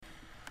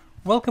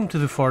Welcome to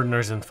the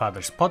Foreigners and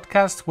Fathers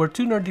podcast, where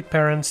two nerdy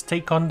parents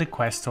take on the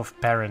quest of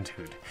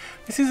parenthood.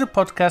 This is a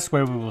podcast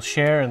where we will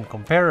share and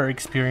compare our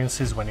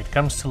experiences when it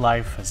comes to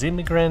life as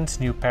immigrants,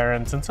 new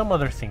parents, and some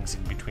other things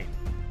in between.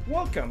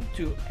 Welcome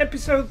to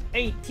episode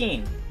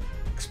 18,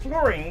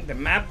 Exploring the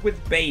Map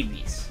with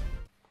Babies.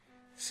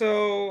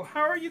 So,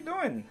 how are you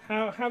doing?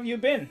 How have you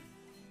been?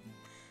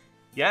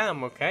 Yeah,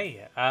 I'm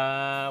okay.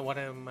 What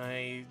am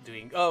I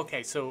doing? Oh,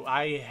 okay, so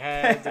I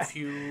had a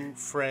few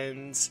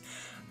friends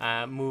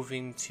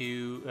moving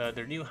to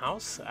their new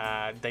house.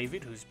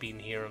 David, who's been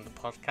here on the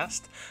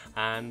podcast,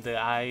 and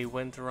I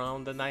went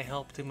around and I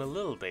helped him a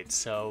little bit.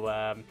 So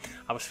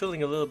I was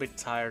feeling a little bit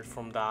tired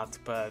from that,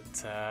 but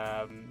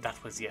that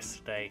was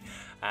yesterday.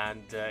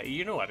 And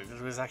you know what?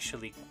 It was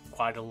actually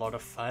quite a lot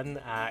of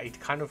fun. It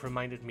kind of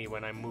reminded me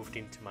when I moved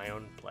into my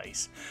own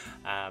place.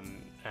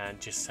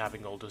 And just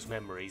having all those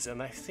memories.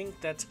 And I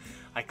think that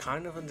I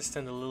kind of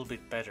understand a little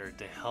bit better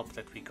the help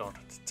that we got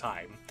at the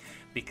time,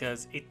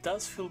 because it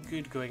does feel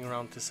good going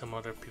around to some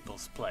other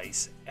people's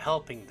place,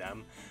 helping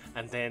them,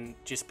 and then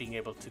just being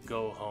able to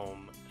go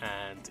home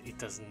and it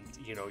doesn't,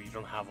 you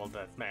don't have all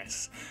that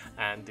mess.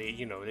 And,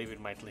 David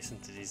might listen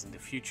to this in the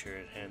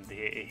future and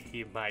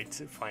he might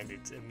find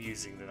it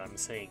amusing that I'm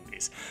saying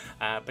this.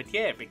 But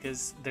yeah,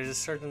 because there's a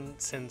certain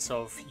sense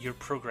of you're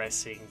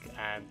progressing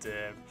and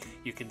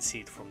you can see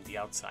it from the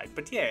outside.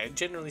 But yeah,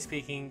 generally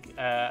speaking,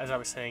 as I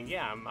was saying,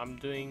 yeah, I'm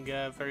doing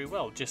very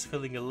well. Just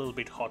feeling a little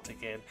bit hot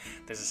again.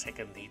 There's a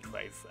second heat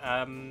wave.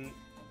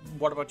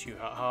 What about you?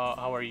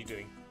 How are you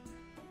doing?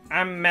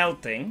 I'm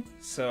melting,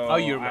 so... Oh,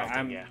 you're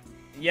melting, yeah.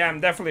 Yeah,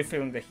 I'm definitely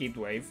feeling the heat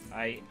wave.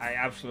 I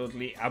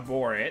absolutely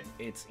abhor it.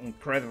 It's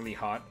incredibly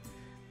hot.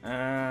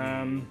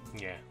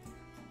 Yeah.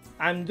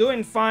 I'm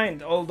doing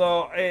fine,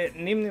 although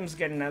Nim Nim's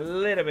getting a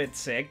little bit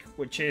sick,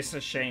 which is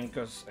a shame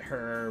because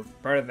her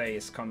birthday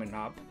is coming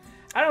up.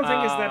 I don't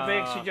think it's that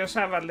big. She just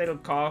have a little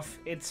cough.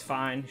 It's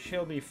fine.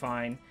 She'll be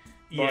fine.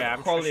 But yeah,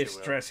 I'm Holly's sure she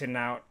will. stressing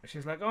out.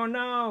 She's like, oh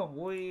no,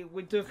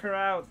 we took her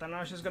out and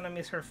now she's gonna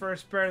miss her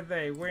first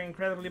birthday. We're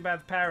incredibly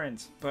bad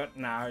parents. But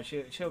no,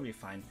 she'll be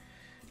fine.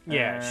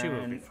 Yeah, she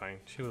will be fine.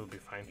 She will be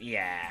fine.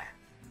 Yeah.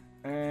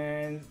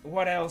 And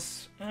what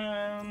else?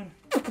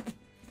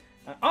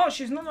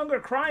 She's no longer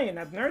crying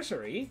at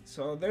nursery,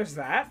 so there's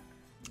that.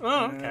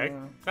 Oh, okay.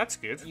 That's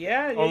good.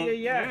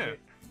 Yeah.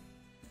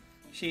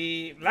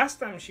 She last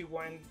time she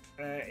went,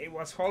 it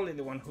was Holly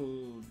the one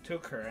who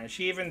took her, and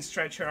she even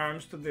stretched her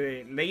arms to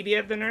the lady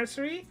at the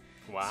nursery.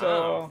 Wow.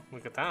 So,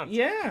 look at that.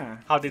 Yeah.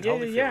 How did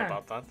Holly feel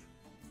about that?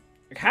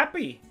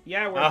 Happy.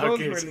 Yeah, we're both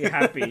really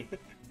happy.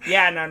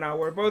 Yeah, no,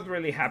 we're both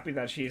really happy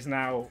that she's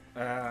now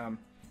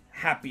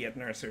happy at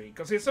nursery,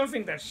 because it's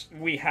something that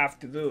we have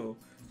to do.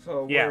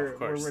 So we're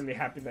really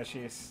happy that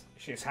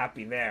she's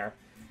happy there.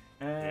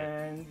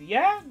 And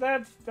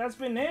that's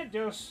been it.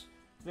 Just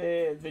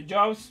the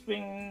job's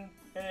been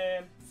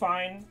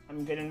fine.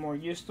 I'm getting more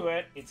used to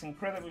it. It's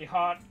incredibly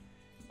hot,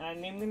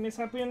 and Nim Nim is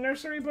happy in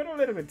nursery, but a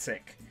little bit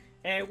sick.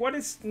 What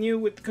is new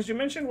with? Because you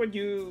mentioned what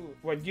you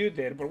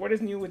did, but what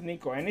is new with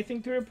Nico?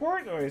 Anything to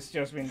report, or it's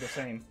just been the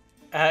same?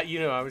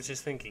 I was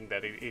just thinking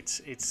that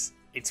it's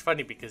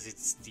funny because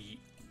it's the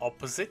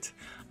opposite.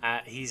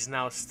 He's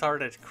now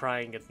started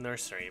crying at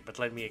nursery, but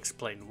let me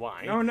explain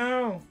why. Oh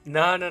no!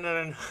 No,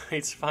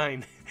 it's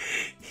fine.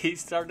 He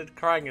started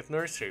crying at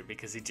nursery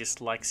because he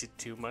just likes it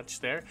too much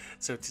there.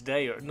 So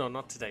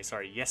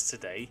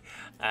yesterday,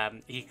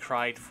 he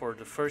cried for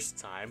the first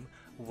time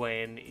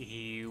when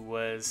he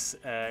was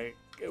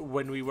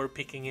when we were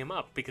picking him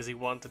up, because he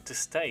wanted to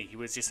stay. He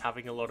was just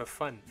having a lot of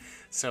fun.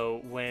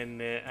 So when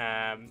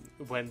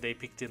they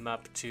picked him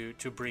up to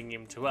bring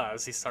him to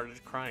us, he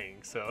started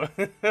crying. So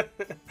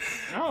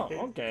oh,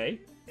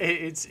 okay.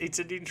 It's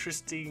an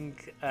interesting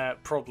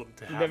problem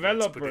to have.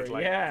 Developer,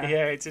 yeah.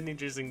 Yeah, it's an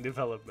interesting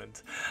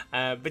development.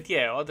 But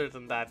yeah, other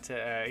than that,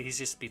 he's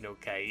just been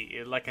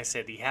okay. Like I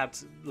said, he had,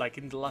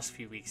 in the last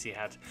few weeks, he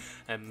had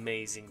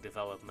amazing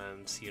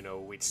developments. He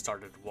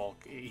started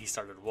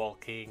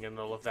walking and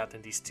all of that,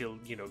 and he's still,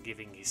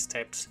 giving his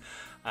steps,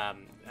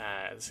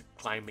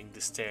 climbing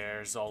the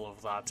stairs, all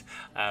of that.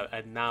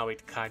 And now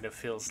it kind of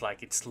feels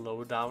like it's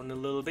slowed down a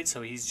little bit.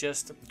 So he's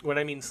just, when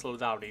I mean slow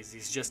down,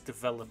 he's just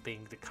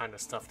developing the kind of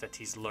stuff that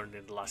he's learned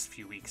in the last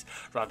few weeks,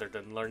 rather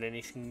than learn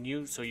anything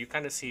new. So you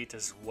kind of see it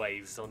as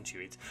waves, don't you?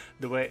 It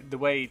the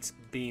way it's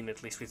been,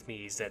 at least with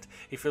me, is that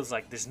it feels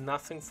like there's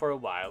nothing for a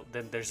while,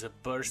 then there's a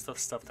burst of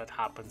stuff that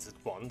happens at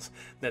once,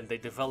 then they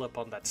develop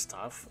on that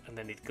stuff, and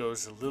then it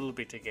goes a little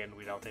bit again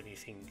without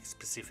anything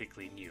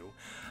specifically new.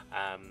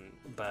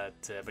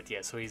 But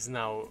yeah, so he's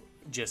now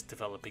just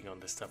developing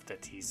on the stuff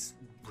that he's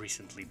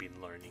recently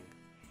been learning.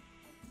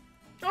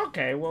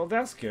 Okay, well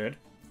that's good.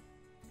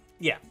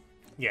 Yeah.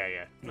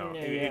 No,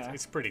 Yeah.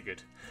 it's pretty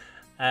good.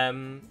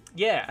 So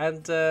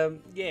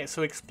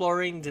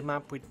exploring the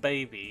map with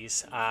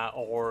babies,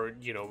 or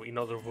in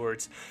other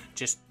words,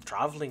 just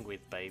traveling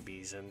with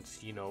babies, and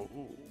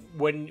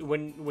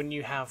when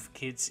you have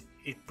kids,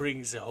 it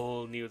brings a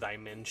whole new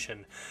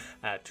dimension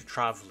to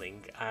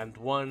traveling, and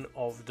one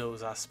of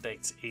those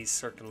aspects is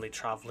certainly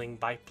traveling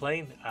by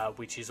plane,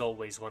 which is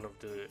always one of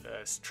the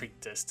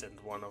strictest and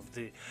one of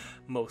the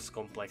most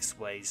complex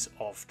ways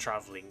of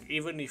traveling.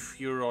 Even if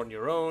you're on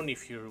your own,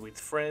 if you're with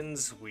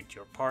friends, with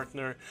your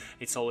partner,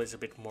 it's always a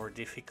bit more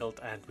difficult,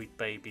 and with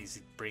babies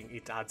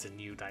it adds a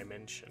new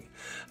dimension.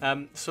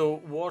 So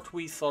what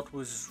we thought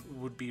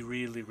would be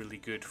really, really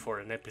good for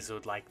an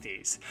episode like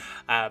this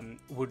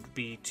would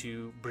be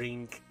to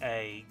bring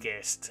a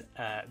guest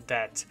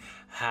that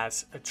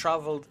has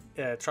traveled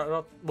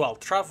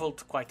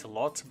quite a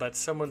lot, but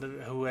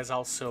someone who has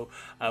also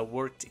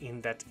worked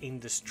in that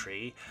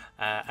industry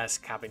as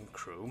cabin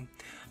crew.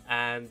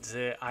 And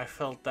I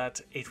felt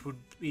that it would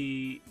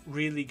be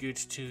really good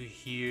to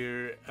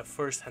hear a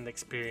first-hand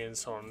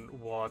experience on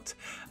what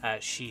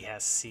she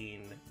has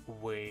seen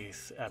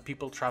with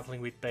people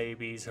traveling with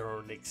babies, her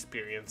own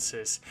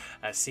experiences,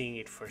 seeing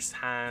it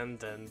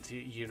firsthand, and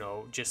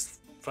just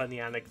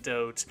funny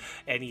anecdotes,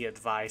 any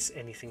advice,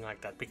 anything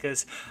like that,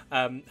 because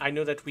I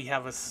know that we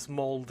have a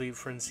small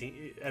difference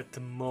at the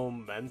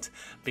moment,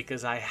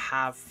 because I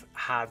have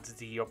had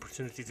the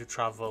opportunity to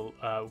travel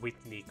with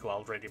Nico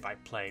already by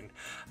plane,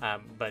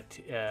 but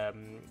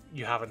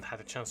you haven't had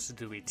a chance to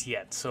do it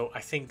yet. So I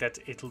think that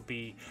it'll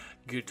be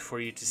good for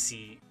you to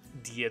see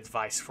the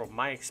advice from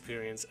my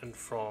experience and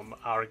from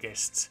our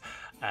guests'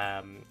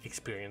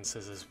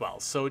 experiences as well.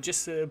 So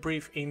just a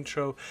brief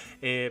intro.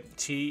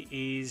 She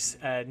is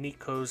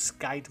Nico's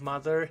guide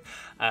mother.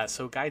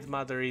 So guide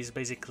mother is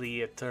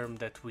basically a term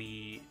that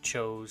we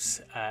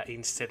chose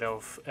instead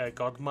of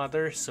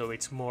godmother. So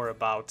it's more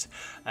about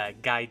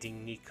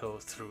guiding Nico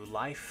through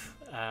life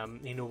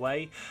in a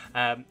way.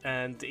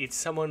 And it's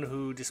someone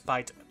who,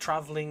 despite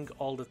traveling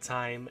all the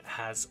time,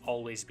 has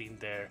always been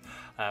there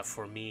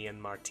for me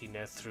and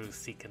Martina through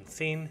thick and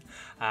thin.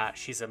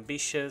 She's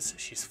ambitious,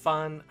 she's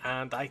fun,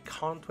 and I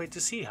can't wait to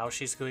see how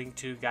she's going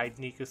to guide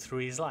Nico through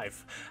his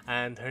life.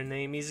 And her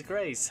name is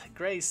Grace.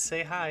 Grace,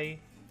 say hi.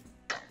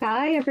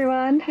 Hi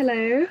everyone,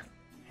 hello.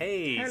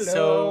 Hey, Hello.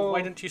 So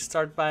why don't you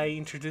start by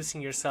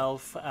introducing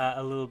yourself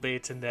a little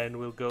bit, and then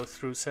we'll go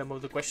through some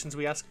of the questions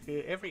we ask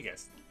every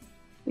guest.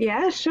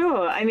 Yeah,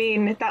 sure. I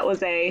mean, that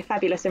was a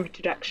fabulous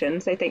introduction,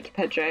 so thank you,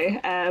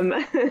 Pedro.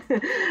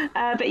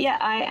 But yeah,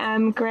 I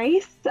am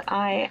Grace.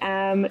 I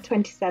am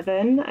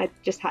 27. I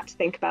just had to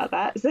think about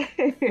that. So,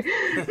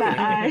 but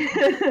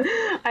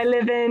I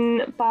live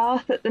in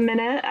Bath at the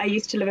minute. I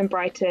used to live in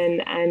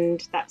Brighton,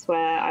 and that's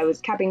where I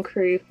was cabin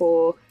crew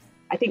for,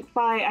 I think,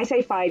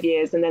 5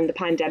 years, and then the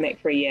pandemic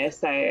for a year.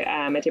 So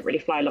I didn't really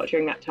fly a lot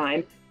during that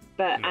time.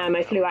 But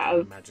I flew out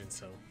of... Imagine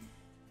so.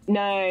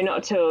 No,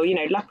 not at all.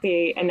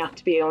 Luckily enough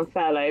to be on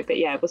furlough, but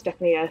yeah, it was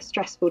definitely a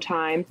stressful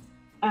time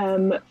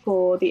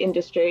for the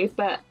industry.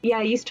 But yeah,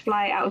 I used to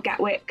fly out of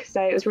Gatwick,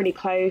 so it was really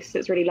close. It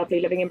was really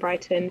lovely living in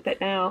Brighton, but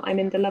now I'm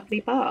in the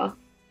lovely Bath.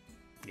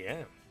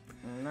 Yeah.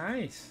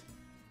 Nice.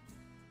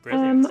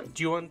 Brilliant.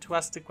 Do you want to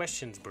ask the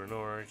questions, Bruno,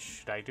 or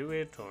should I do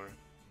it, or?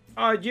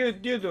 Oh, you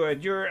do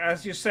it. You're,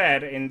 as you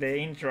said in the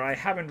intro, I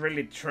haven't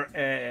really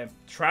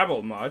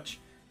traveled much.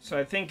 So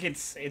I think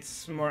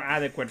it's more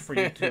adequate for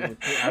you to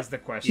ask the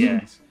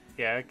questions.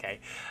 Yeah,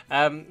 okay.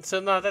 So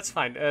no, that's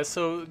fine.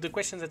 So the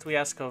questions that we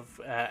ask of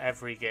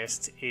every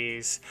guest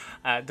is,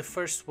 the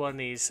first one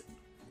is,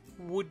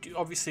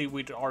 obviously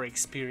with our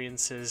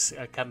experiences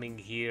coming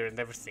here and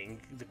everything,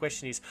 the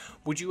question is,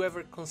 would you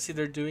ever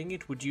consider doing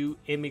it? Would you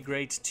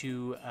immigrate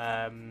to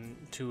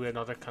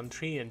another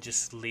country and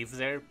just live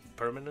there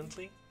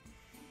permanently?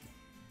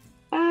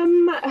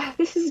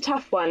 This is a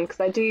tough one, because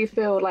I do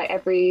feel like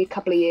every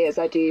couple of years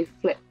I do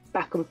flip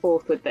back and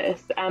forth with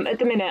this. At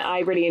the minute, I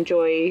really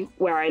enjoy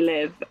where I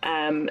live,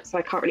 so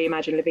I can't really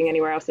imagine living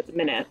anywhere else at the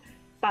minute.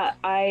 But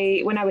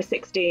when I was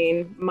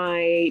 16,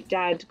 my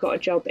dad got a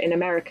job in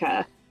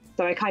America,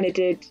 so I kind of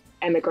did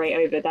emigrate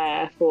over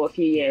there for a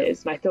few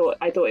years. And I thought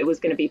it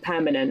was going to be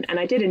permanent, and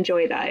I did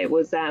enjoy that. It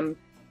was a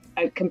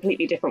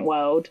completely different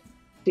world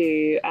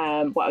to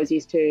what I was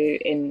used to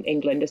in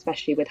England,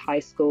 especially with high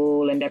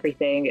school and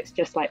everything. It's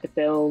just like the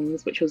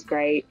films, which was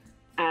great.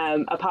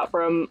 Apart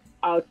from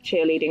our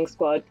cheerleading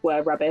squad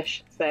were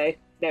rubbish, so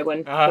no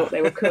one thought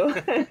they were cool.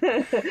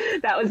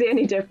 That was the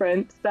only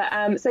difference.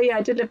 But so yeah,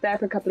 I did live there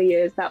for a couple of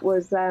years. That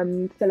was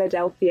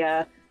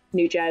Philadelphia,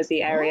 New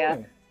Jersey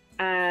area.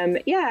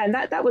 Yeah, and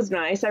that was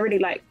nice. I really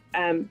like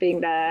being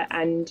there,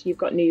 and you've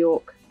got New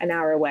York an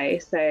hour away,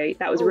 so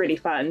that was really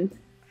fun.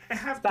 I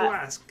have to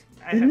ask.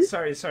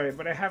 Sorry,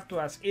 but I have to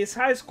ask: is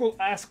high school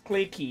as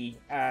cliquey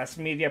as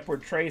media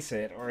portrays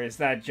it, or is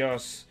that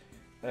just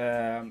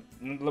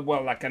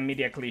like a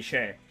media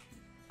cliche?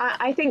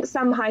 I think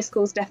some high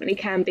schools definitely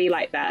can be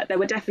like that. There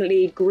were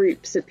definitely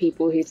groups of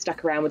people who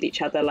stuck around with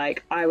each other.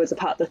 Like I was a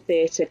part of the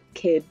theatre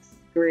kids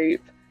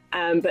group,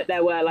 but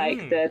there were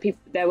like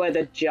there were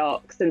the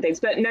jocks and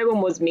things. But no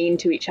one was mean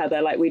to each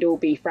other. Like we'd all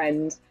be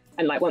friends,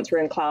 and like once we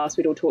were in class,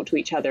 we'd all talk to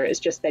each other. It's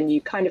just then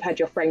you kind of had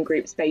your friend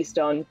groups based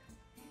on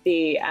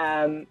the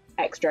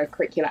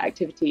extracurricular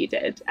activity you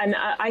did. And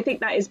I think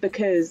that is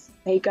because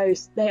they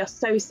are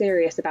so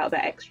serious about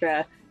their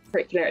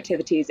extracurricular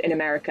activities in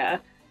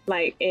America.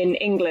 Like in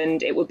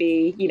England, it would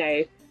be, you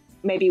know,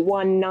 maybe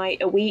one night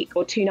a week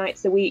or 2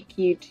 nights a week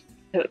you'd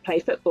play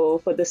football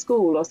for the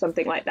school or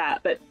something like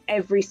that. But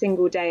every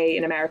single day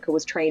in America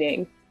was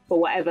training for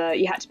whatever.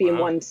 You had to be in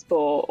one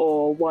sport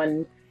or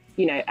one,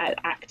 you know,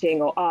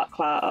 acting or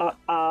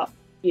art,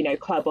 you know,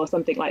 club or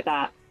something like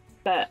that.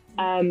 But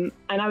and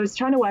I was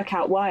trying to work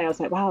out why. I was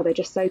like, wow, they're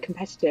just so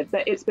competitive.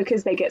 But it's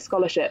because they get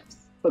scholarships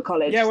for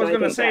college. Yeah, I was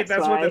going to say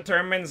that's what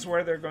determines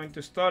where they're going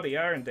to study,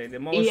 aren't they? The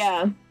most,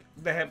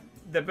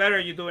 the better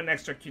you do an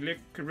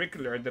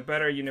extracurricular, the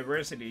better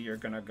university you're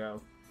going to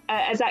go.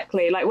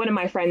 Exactly. Like one of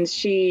my friends,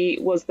 she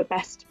was the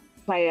best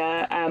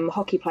player,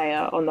 hockey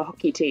player on the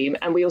hockey team,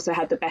 and we also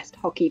had the best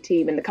hockey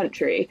team in the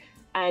country.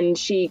 And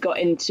she got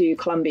into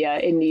Columbia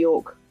in New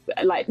York.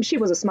 Like she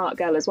was a smart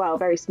girl as well,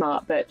 very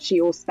smart, but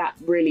that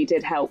really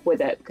did help with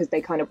it because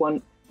they kind of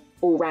want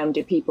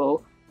all-rounded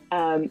people.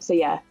 So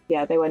yeah,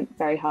 they went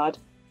very hard.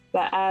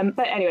 But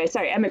anyway,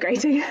 sorry,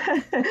 emigrating.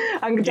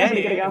 I'm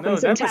definitely going to go off on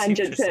some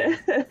tangents here.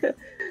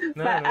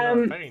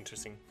 No, very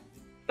interesting.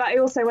 But I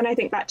also, when I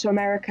think back to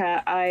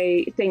America,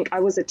 I think I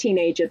was a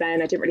teenager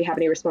then. I didn't really have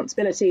any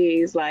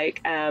responsibilities.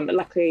 Like,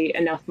 luckily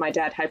enough, my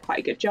dad had quite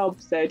a good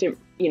job, so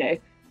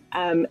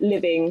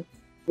living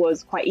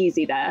was quite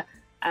easy there.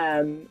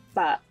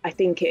 But I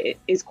think it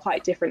is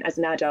quite different as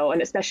an adult,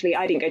 and especially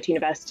I didn't go to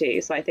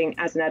university. So I think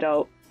as an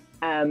adult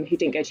who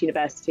didn't go to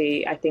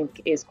university, I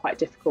think is quite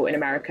difficult in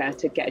America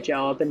to get a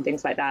job and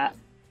things like that.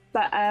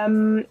 But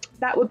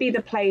that would be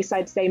the place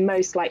I'd say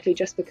most likely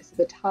just because of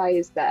the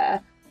ties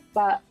there.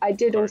 But I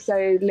did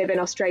also live in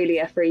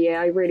Australia for a year.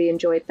 I really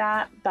enjoyed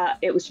that, but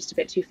it was just a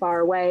bit too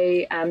far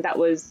away. That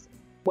was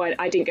when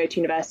I didn't go to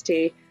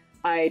university.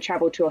 I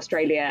travelled to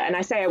Australia, and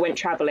I say I went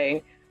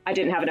travelling. I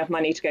didn't have enough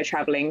money to go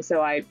travelling,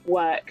 so I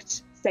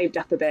worked, saved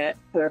up a bit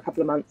for a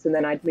couple of months, and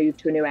then I'd move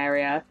to a new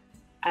area,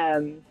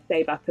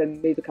 save up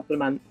and move a couple of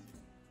months.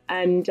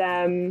 And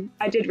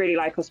I did really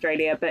like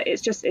Australia, but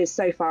it's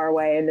so far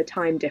away, and the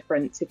time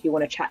difference, if you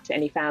want to chat to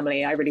any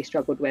family, I really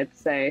struggled with.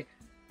 So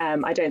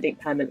I don't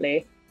think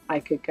permanently I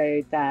could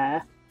go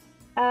there.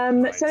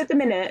 Right. So at the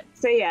minute,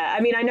 I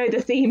mean, I know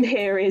the theme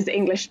here is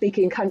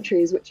English-speaking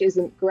countries, which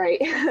isn't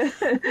great.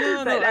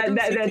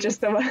 They're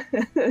just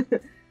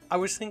the I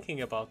was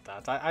thinking about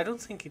that. I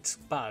don't think it's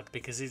bad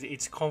because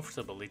it's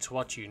comfortable. It's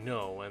what you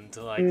know.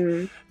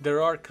 And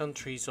there are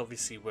countries,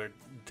 obviously, where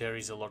there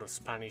is a lot of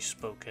Spanish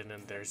spoken,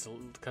 and there's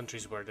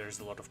countries where there's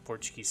a lot of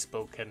Portuguese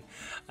spoken.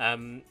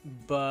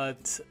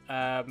 But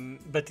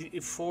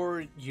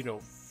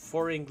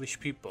for English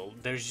people,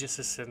 there's just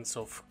a sense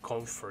of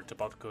comfort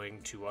about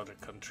going to other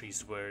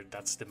countries where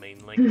that's the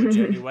main language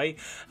anyway.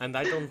 And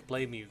I don't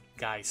blame you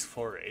guys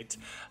for it,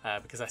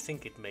 because I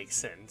think it makes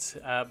sense.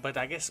 But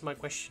I guess my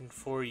question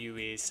for you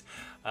is,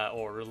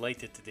 or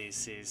related to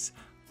this is,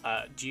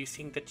 do you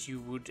think that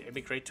you would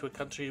emigrate to a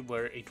country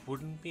where it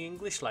wouldn't be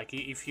English? Like,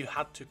 if you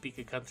had to pick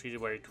a country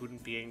where it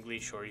wouldn't be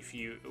English, or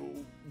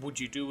would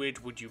you do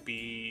it? Would you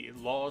be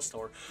lost?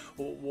 Or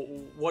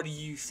what do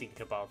you think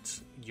about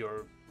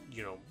your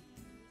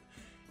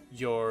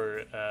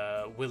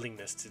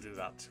willingness to do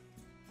that?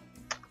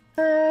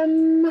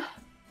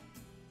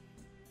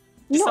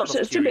 Not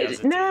just a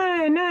bit.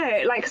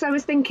 No. Like, so I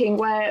was thinking,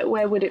 where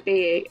would it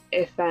be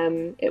if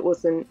it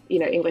wasn't,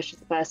 English as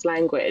the first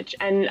language?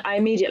 And I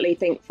immediately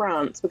think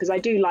France, because I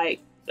do like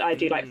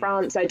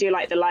France. I do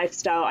like the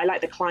lifestyle. I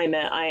like the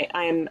climate. I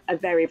am a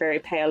very, very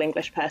pale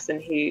English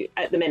person who,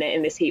 at the minute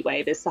in this heat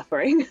wave, is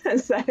suffering.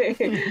 So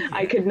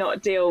I could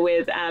not deal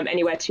with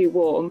anywhere too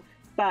warm.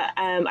 But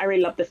I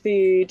really love the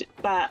food.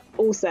 But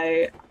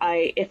also,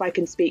 if I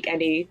can speak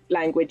any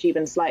language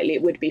even slightly,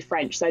 it would be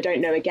French. So I don't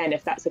know, again,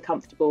 if that's a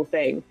comfortable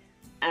thing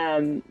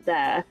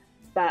there.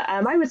 But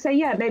I would say,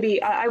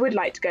 maybe I would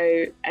like to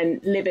go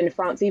and live in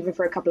France even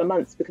for a couple of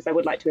months, because I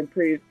would like to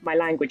improve my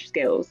language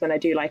skills, and I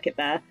do like it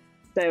there.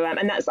 So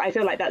I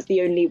feel like that's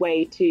the only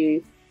way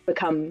to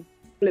become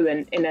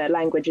fluent in a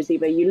language, is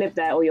either you live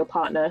there or your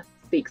partner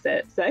speaks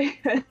it. So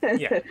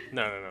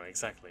no,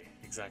 exactly.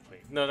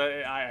 No,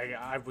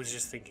 I was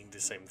just thinking the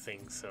same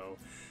thing. So,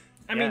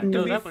 to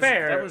be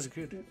fair, that was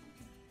good.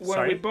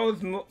 When we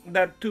both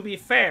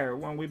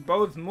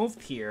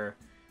moved here,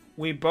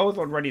 we both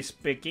already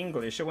speak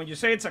English. So when you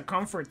say it's a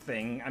comfort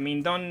thing, I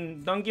mean,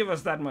 don't give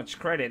us that much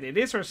credit. It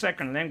is our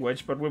second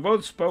language, but we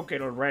both spoke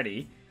it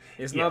already.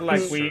 It's not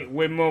like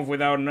we moved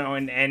without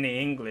knowing any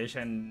English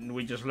and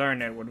we just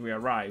learned it when we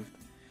arrived.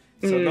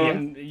 So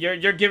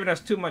you're giving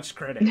us too much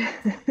credit.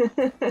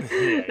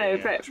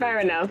 Fair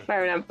enough.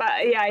 But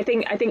I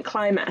think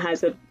climate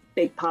has a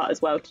big part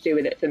as well to do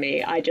with it for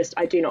me. I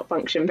do not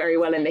function very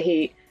well in the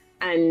heat,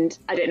 and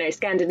I don't know,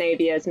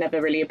 Scandinavia has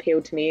never really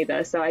appealed to me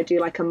either. So I do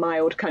like a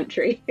mild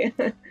country.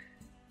 Good.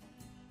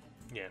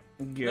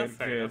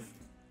 Enough.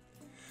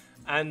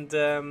 And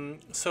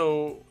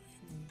so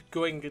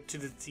going to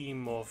the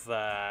theme of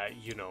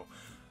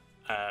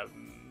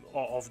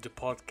of the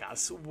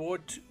podcast,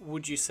 what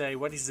would you say?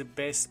 What is the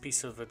best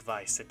piece of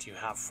advice that you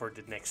have for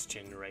the next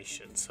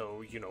generation?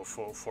 So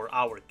for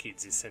our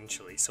kids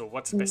essentially. So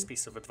what's the best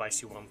piece of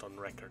advice you want on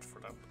record for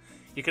them?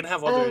 You can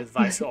have other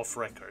advice off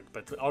record,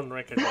 but on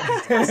record,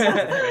 what is the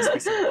best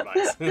piece of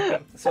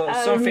advice? So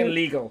something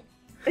legal.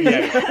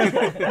 Yeah.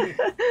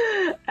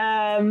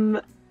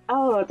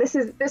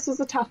 This was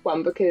a tough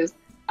one because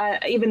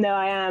even though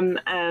I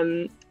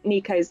am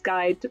Nico's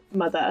guide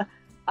mother,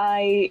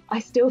 I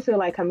still feel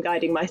like I'm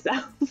guiding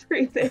myself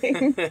through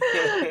things.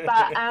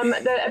 But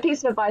a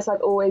piece of advice I've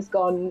always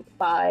gone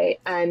by,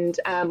 and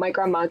my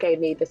grandma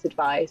gave me this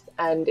advice,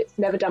 and it's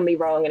never done me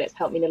wrong, and it's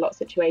helped me in a lot of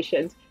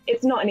situations.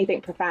 It's not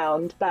anything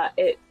profound, but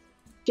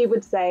she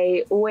would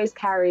say, always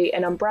carry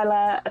an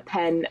umbrella, a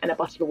pen, and a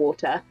bottle of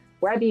water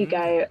wherever you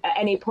go at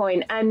any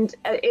point, and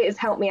it has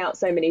helped me out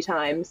so many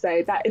times.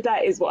 So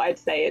that is what I'd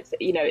say. It's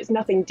it's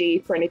nothing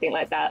deep or anything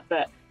like that,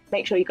 but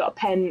make sure you've got a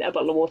pen, a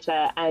bottle of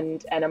water,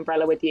 and an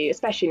umbrella with you,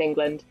 especially in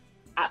England,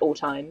 at all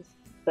times.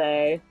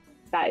 So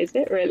that is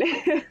it, really.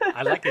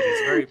 I like it.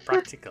 It's very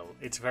practical.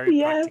 It's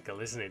very practical,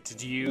 isn't it?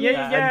 Do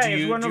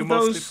you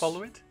mostly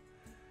follow it?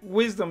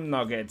 Wisdom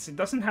nuggets. It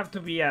doesn't have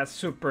to be a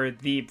super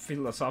deep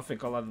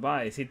philosophical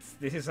advice.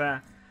 This is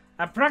a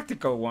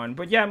practical one.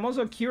 But yeah, I'm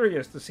also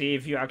curious to see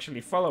if you actually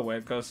follow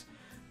it, because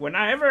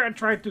whenever I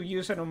tried to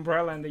use an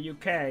umbrella in the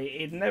UK,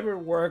 it never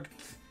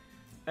worked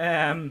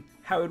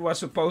how it was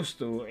supposed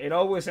to. It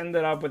always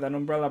ended up with an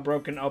umbrella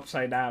broken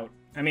inside out.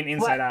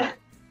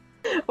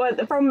 Well,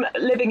 from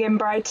living in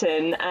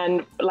Brighton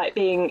and like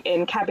being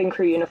in cabin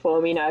crew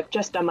uniform, I've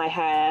just done my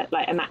hair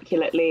like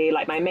immaculately,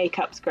 like my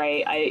makeup's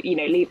great. I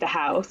leave the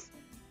house,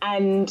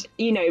 and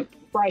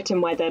Brighton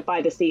weather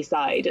by the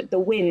seaside, the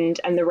wind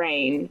and the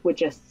rain were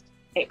just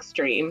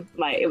extreme.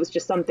 Like, it was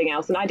just something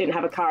else, and I didn't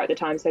have a car at the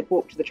time, so I'd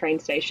walk to the train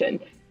station.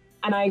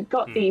 And I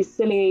got these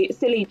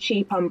silly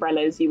cheap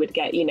umbrellas you would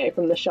get,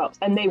 from the shops,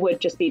 and they would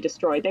just be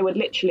destroyed. They would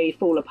literally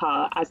fall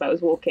apart as I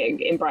was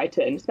walking in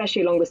Brighton,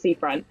 especially along the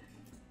seafront.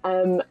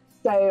 So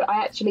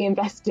I actually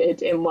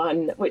invested in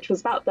one, which was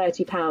about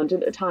 £30. At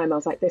the time, I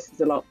was like, this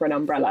is a lot for an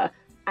umbrella.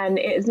 And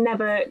it has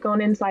never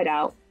gone inside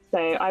out. So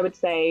I would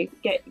say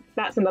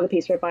that's another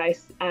piece of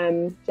advice,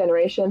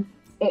 generation.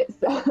 It's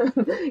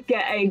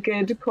get a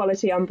good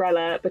quality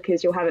umbrella,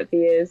 because you'll have it for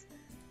years.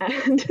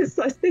 And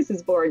this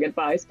is boring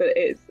advice, but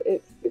it's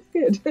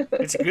good.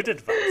 It's good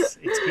advice.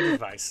 It's good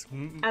advice.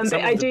 Some of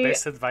the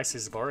best advice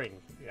is boring.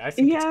 I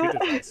think it's good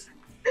advice.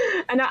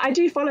 And I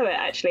do follow it,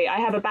 actually. I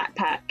have a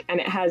backpack, and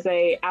it has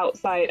a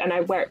outside, and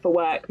I wear it for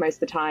work most of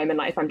the time, and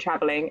like if I'm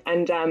traveling,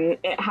 and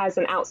it has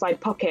an outside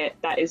pocket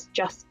that is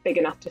just big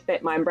enough to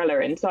fit my umbrella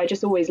in. So I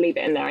just always leave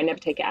it in there. I never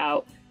take it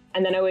out.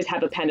 And then I always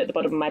have a pen at the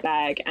bottom of my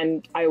bag,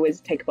 and I always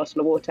take a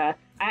bottle of water.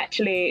 I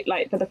actually,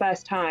 for the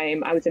first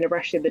time, I was in a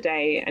rush the other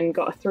day and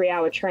got a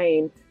 3-hour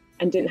train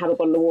and didn't have a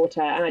bottle of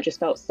water, and I just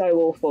felt so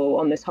awful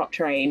on this hot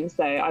train.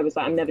 So I was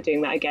like, I'm never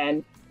doing that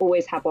again.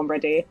 Always have one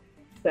ready.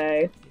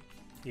 So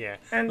yeah,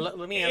 and let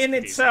me ask in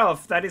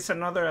itself, that is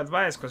another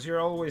advice, because you're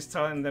always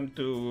telling them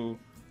to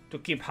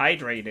keep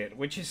hydrated,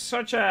 which is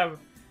such a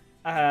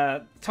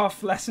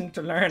tough lesson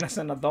to learn as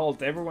an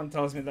adult. Everyone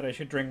tells me that I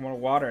should drink more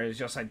water. It's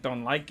just I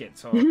don't like it.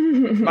 So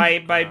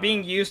by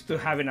being used to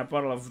having a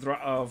bottle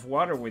of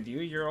water with you,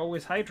 you're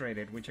always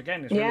hydrated, which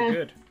again is really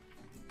good.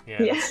 Yeah,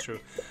 that's true.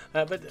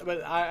 But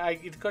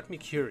it got me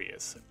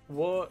curious.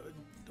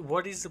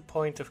 What is the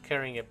point of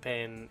carrying a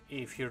pen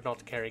if you're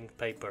not carrying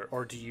paper,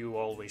 or do you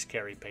always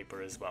carry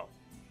paper as well?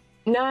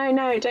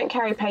 No, don't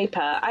carry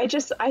paper. I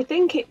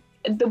think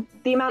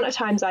the amount of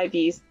times I've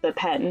used the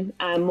pen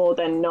more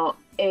than not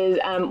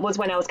was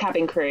when I was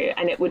cabin crew,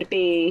 and it would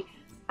be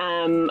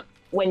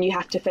when you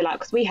have to fill out,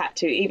 because we had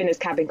to, even as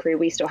cabin crew,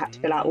 we still had to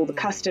fill out all the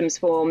customs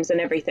forms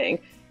and everything.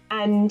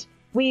 And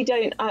we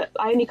don't. I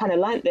only kind of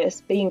learnt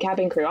this being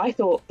cabin crew. I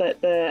thought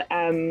that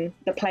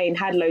the plane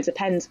had loads of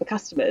pens for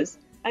customers.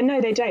 And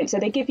no, they don't. So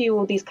they give you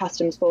all these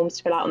customs forms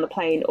to fill out on the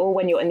plane or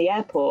when you're in the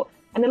airport.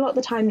 And a lot of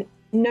the time,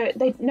 no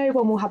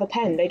one will have a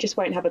pen. They just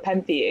won't have a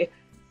pen for you.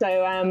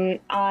 So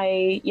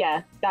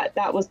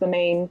that was the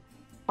main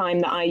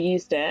time that I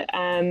used it.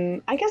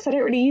 I guess I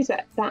don't really use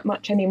it that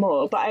much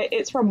anymore, but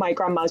it's from my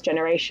grandma's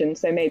generation.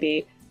 So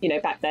maybe,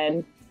 back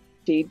then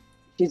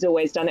she's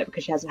always done it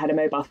because she hasn't had a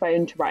mobile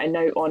phone to write a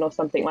note on or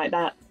something like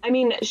that. I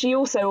mean, she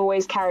also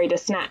always carried a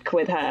snack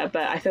with her,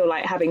 but I feel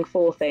like having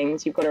 4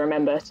 things, you've got to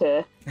remember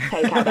to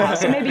take out the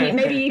house. So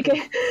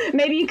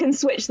maybe you can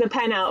switch the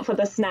pen out for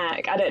the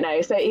snack. I don't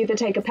know. So either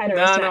take a pen or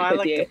a snack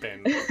with you.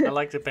 I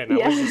like the pen.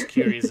 I was just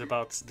curious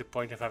about the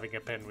point of having a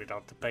pen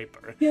without the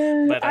paper.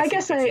 Yeah, but I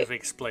think that you've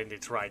explained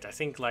it right. I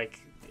think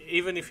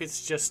even if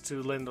it's just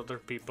to lend other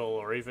people,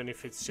 or even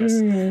if it's just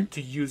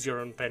to use your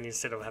own pen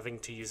instead of having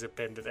to use a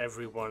pen that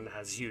everyone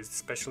has used,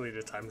 especially in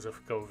the times of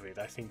COVID,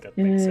 I think that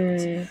makes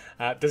sense.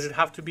 Does it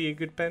have to be a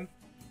good pen?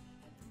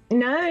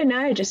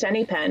 No, just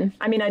any pen.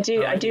 I mean, I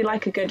do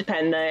like a good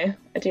pen, though.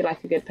 I do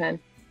like a good pen.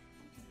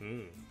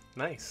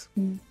 Nice.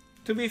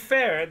 To be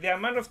fair, the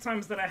amount of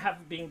times that I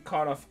have been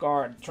caught off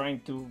guard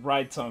trying to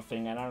write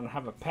something and I don't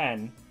have a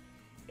pen,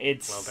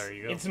 It's there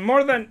you go. It's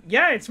more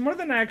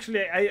than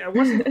actually I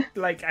wasn't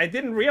like I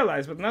didn't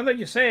realize, but now that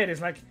you say it,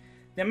 it's like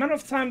the amount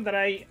of time that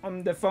I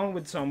on the phone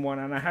with someone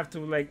and I have to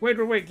like wait,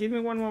 give me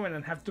one moment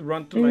and have to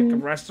run to like a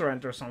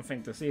restaurant or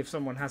something to see if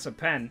someone has a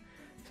pen.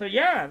 So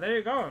yeah, there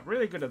you go.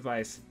 Really good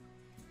advice.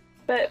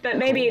 But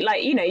maybe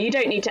like you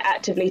don't need to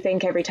actively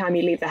think every time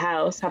you leave the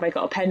house, have I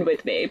got a pen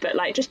with me? But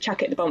like just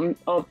chuck it at the bottom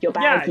of your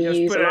bag you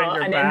use a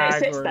lot, and then it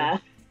sits there.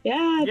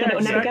 Yeah, then it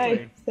will never go.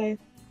 So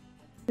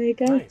there you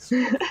go. Nice.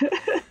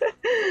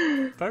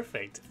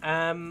 Perfect.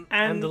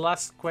 And the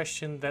last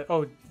question that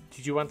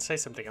did you want to say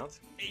something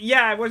else?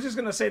 Yeah, I was just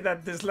gonna say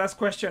that this last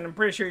question, I'm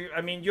pretty sure.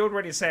 You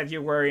already said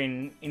you were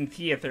in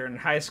theater in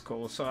high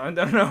school, so I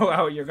don't know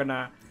how you're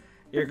gonna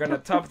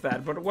top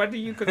that. But what do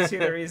you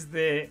consider is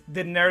the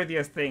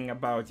nerdiest thing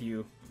about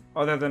you,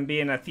 other than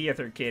being a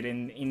theater kid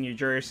in New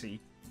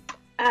Jersey?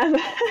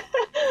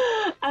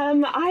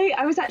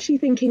 I was actually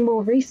thinking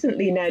more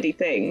recently nerdy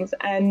things,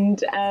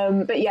 and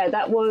but yeah,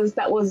 that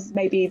was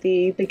maybe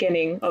the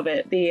beginning of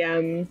it.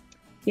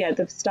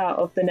 The start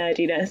of the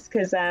nerdiness,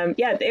 because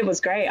it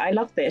was great. I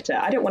love theatre.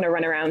 I don't want to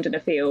run around in a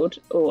field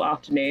all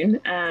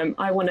afternoon.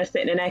 I want to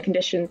sit in an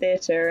air-conditioned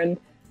theatre and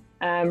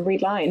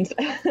read lines.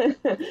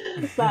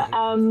 But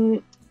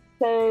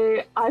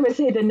so I would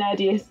say the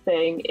nerdiest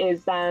thing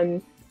is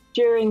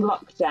during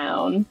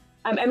lockdown.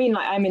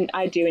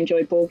 I do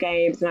enjoy board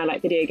games and I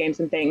like video games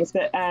and things,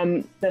 but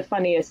the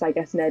funniest, I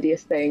guess,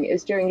 nerdiest thing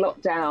is during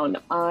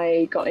lockdown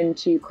I got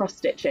into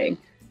cross-stitching.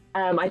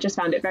 I just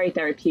found it very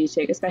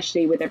therapeutic,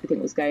 especially with everything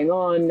that was going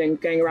on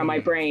and going around my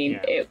brain.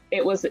 Yeah.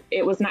 It was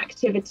an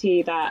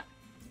activity that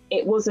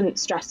it wasn't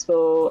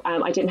stressful.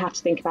 I didn't have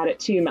to think about it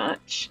too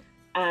much,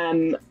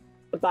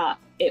 but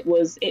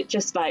it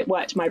just like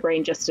worked my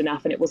brain just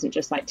enough, and it wasn't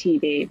just like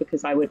TV,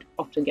 because I would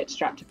often get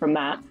distracted from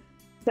that.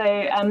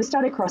 So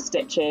started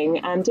cross-stitching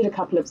and did a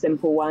couple of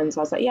simple ones. I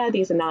was like, yeah,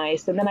 these are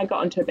nice. And then I got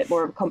onto a bit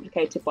more of a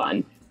complicated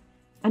one.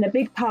 And a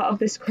big part of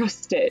this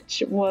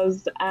cross-stitch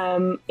was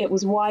it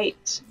was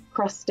white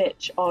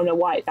cross-stitch on a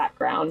white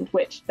background,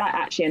 which that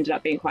actually ended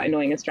up being quite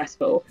annoying and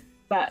stressful.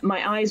 But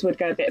my eyes would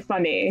go a bit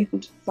funny,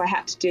 so I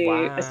had to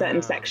do a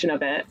certain section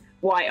of it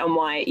white on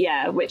white,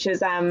 which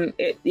is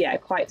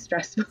quite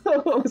stressful.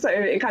 So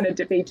it kind of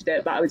defeated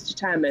it, but I was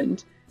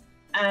determined.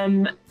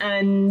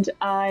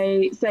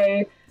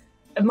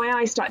 My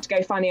eyes started to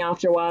go funny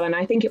after a while, and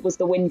I think it was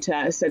the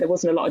winter, so there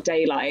wasn't a lot of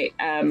daylight,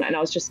 and I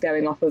was just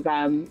going off of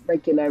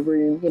regular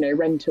room,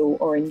 rental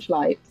orange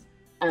lights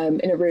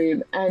in a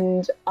room,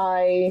 and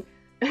I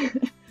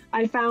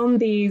found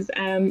these,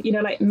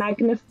 like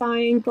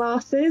magnifying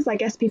glasses. I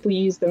guess people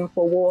use them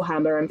for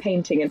Warhammer and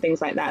painting and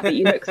things like that, but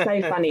you look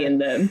so funny in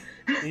them.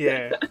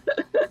 Yeah.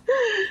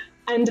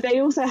 And they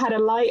also had a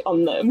light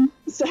on them,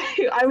 so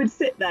I would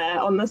sit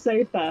there on the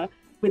sofa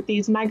with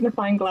these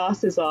magnifying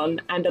glasses on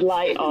and a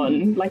light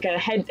on, like a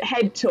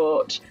head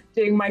torch,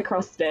 doing my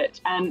cross stitch.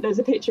 And there's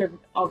a picture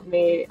of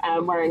me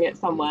wearing it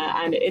somewhere,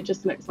 and it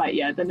just looks like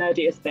the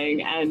nerdiest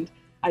thing. And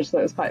I just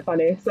thought it was quite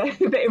funny. So,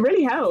 but it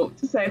really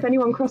helped. So if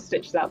anyone cross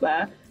stitches out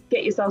there,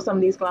 get yourself some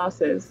of these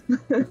glasses.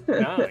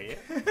 Oh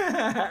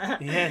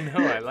yeah,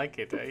 no, I like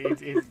it.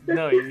 It's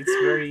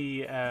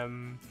very.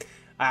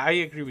 I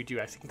agree with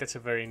you. I think that's a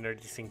very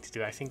nerdy thing to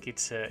do. I think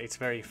it's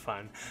very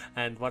fun,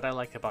 and what I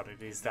like about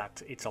it is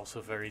that it's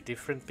also very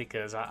different,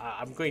 because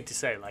I'm going to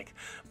say, like,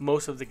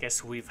 most of the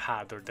guests we've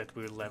had or that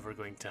we're ever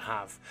going to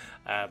have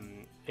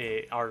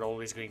are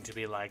always going to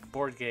be like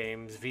board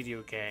games,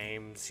 video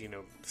games,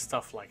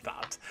 stuff like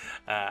that,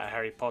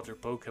 Harry Potter,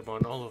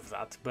 Pokemon, all of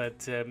that.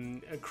 But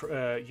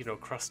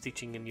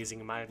cross-stitching and using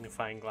a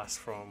magnifying glass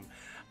from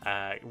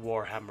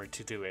Warhammer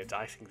to do it,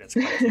 I think that's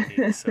quite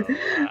unique. So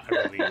I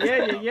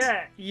really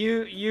yeah.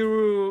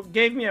 You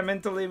gave me a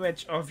mental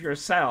image of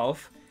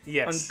yourself.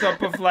 Yes. On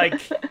top of like,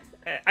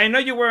 I know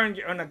you were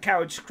on a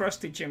couch cross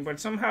stitching, but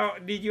somehow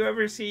did you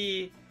ever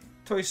see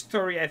Toy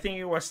Story? I think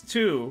it was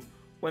 2,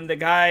 when the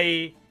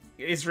guy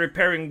is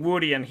repairing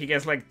Woody and he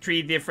gets like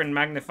 3 different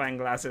magnifying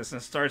glasses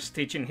and starts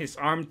stitching his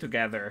arm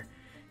together.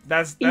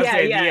 That's the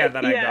idea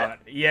that I got.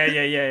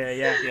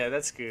 Yeah,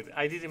 that's good.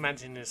 I did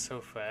imagine a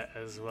sofa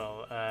as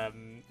well.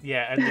 And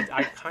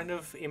I kind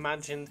of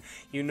imagined,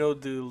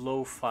 the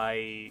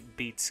lo-fi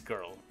Beats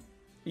girl.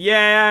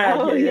 I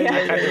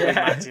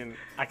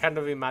kind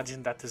of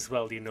imagine that as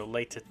well.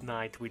 Late at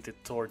night with the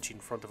torch in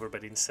front of her,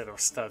 but instead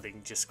of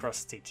studying, just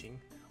cross-stitching.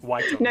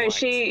 White on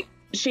white.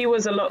 She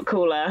was a lot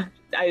cooler.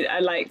 I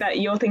like that.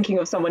 You're thinking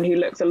of someone who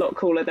looks a lot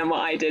cooler than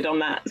what I did on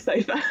that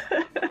sofa.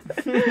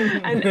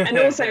 and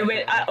also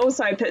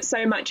I put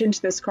so much into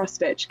this cross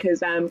stitch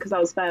because I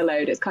was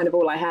furloughed. It's kind of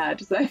all I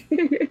had. So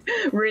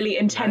really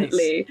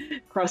intently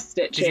cross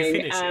stitching. Did you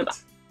finish it?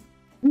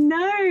 No,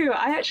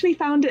 I actually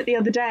found it the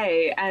other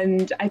day,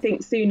 and I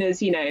think soon as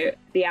the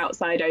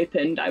outside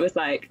opened, I was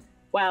like,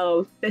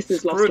 well, this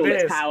has lost all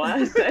its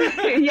power. So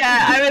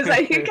I was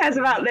like, who cares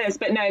about this?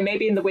 But no,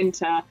 maybe in the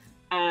winter.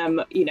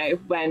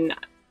 When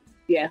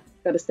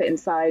got to sit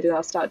inside, and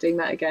I'll start doing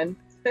that again.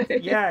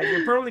 Yeah,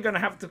 you're probably gonna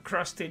have to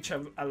cross stitch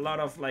a lot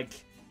of like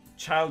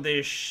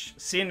childish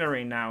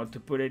scenery now to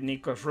put in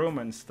Nico's room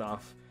and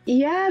stuff.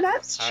 Yeah,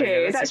 that's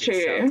true. Yeah, that's true.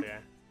 Shout, yeah.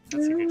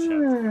 That's a good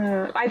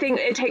shout. I think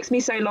it takes me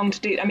so long to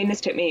do. I mean,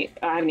 this took me.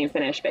 I haven't even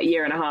finished, but a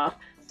year and a half.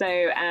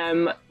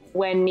 So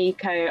when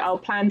Nico, I'll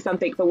plan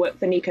something for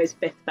Nico's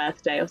 5th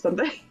birthday or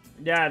something.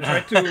 Yeah, try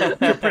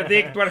to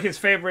predict what his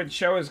favorite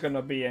show is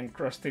gonna be and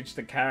cross-stitch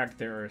the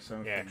character or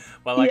something. Yeah,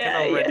 well, I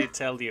can already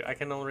tell you. I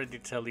can already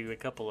tell you a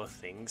couple of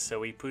things.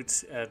 So he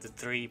puts the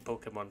 3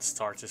 Pokemon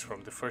starters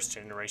from the first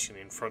generation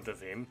in front of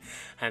him,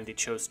 and he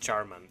chose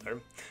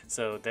Charmander.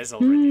 So there's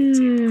already a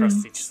team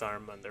cross-stitch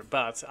Charmander.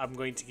 But I'm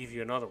going to give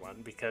you another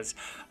one because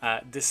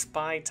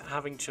despite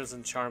having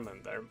chosen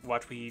Charmander,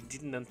 what we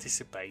didn't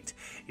anticipate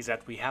is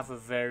that we have a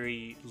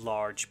very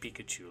large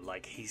Pikachu,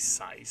 like his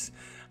size.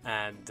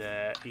 And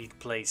he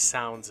plays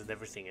sounds and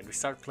everything, and we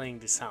start playing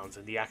the sounds,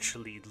 and he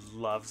actually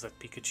loves that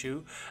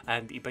Pikachu,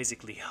 and he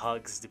basically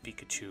hugs the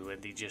Pikachu,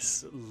 and he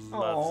just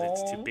loves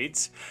it to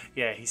bits.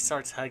 Yeah, he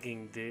starts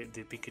hugging the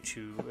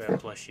Pikachu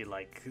plushie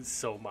like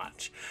so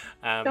much.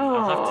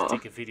 I'll have to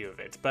take a video of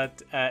it,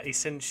 but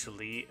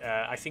essentially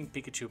I think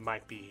Pikachu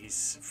might be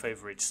his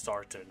favorite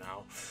starter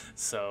now,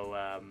 so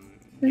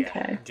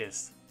yeah,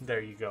 just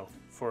there you go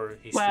for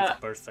his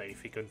 5th birthday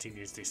if he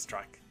continues this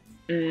track.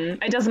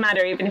 It doesn't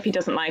matter, even if he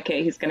doesn't like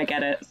it, he's going to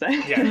get it. So.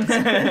 Yeah,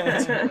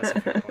 that's a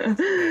good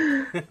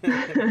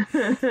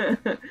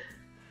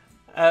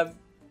point.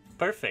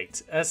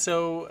 Perfect.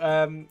 So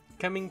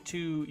coming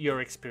to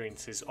your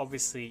experiences,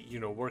 obviously,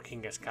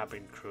 working as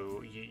cabin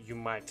crew, you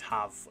might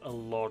have a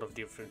lot of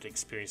different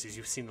experiences.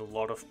 You've seen a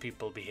lot of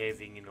people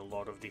behaving in a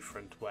lot of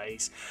different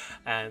ways.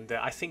 And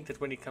I think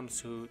that when it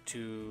comes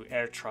to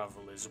air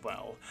travel as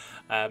well,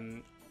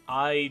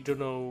 I don't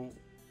know,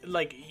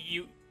 like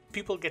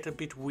people get a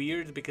bit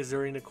weird because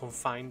they're in a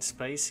confined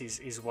space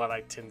is what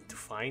I tend to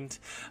find,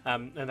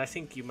 and I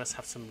think you must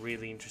have some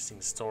really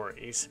interesting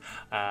stories.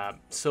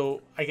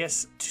 So I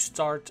guess to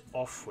start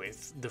off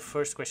with, the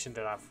first question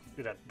that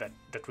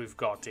we've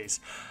got is,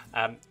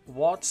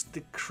 what's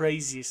the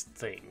craziest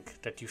thing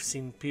that you've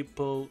seen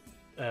people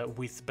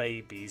with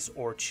babies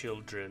or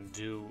children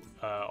do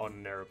on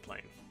an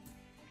airplane?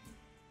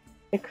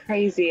 The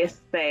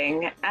craziest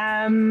thing.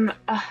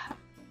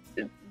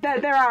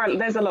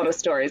 There's a lot of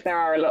stories. There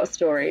are a lot of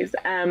stories.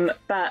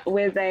 But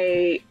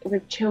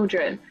with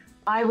children,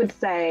 I would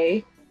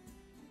say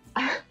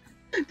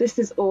this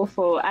is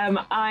awful.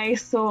 I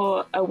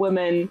saw a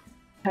woman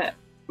don't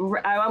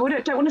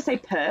want to say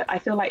put. I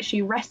feel like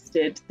she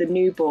rested the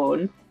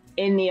newborn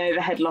in the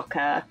overhead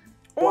locker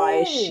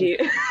while she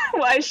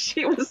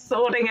was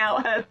sorting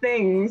out her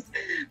things,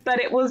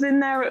 but it was in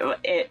there.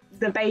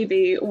 The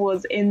baby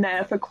was in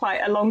there for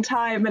quite a long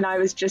time, and I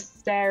was just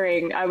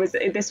staring.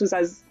 This was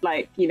as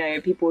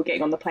people were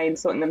getting on the plane,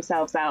 sorting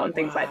themselves out and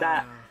things like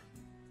that.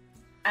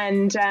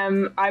 And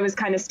I was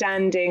kind of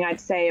standing,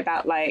 I'd say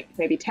about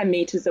maybe 10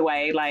 meters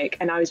away,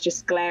 and I was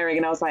just glaring,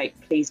 and I was like,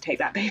 please take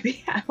that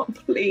baby out.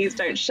 Please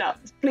don't shut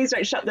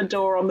the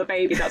door on the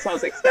baby. That's what I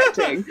was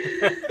expecting.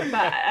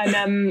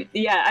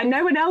 And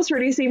no one else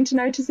really seemed to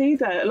notice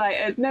either.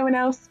 No one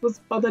else was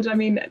bothered. I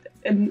mean,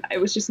 and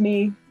it was just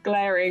me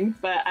glaring.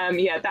 But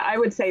I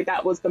would say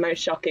that was the most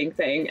shocking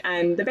thing.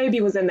 And the baby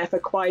was in there for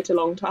quite a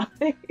long time.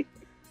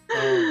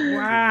 Oh,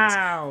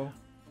 wow.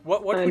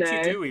 What would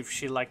you do if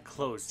she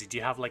closed? Did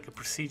you have a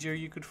procedure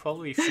you could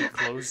follow if she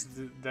closed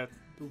that?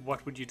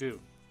 What would you do?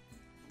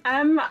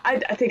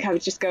 I think I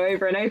would just go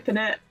over and open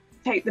it,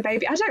 take the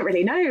baby. I don't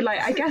really know.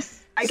 I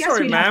guess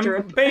Sorry, we'd ma'am.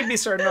 have to.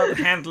 Babies are not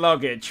hand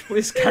luggage.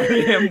 Please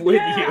carry him with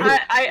you.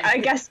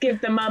 I guess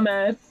give the mum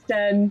a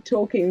stern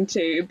talking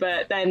to,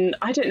 but then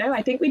I don't know.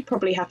 I think we'd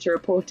probably have to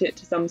report it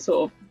to some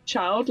sort of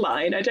child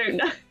line. I don't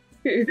know.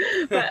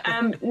 But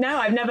no,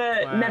 I've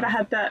never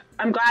had that.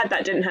 I'm glad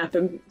that didn't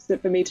happen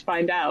for me to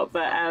find out.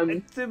 But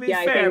to be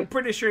fair, I'm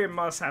pretty sure it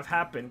must have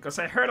happened, because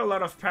I heard a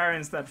lot of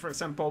parents that, for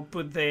example,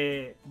 put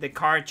the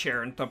car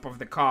chair on top of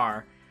the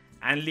car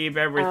and leave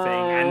everything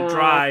and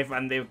drive,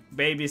 and the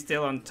baby's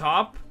still on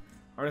top,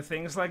 or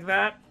things like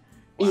that.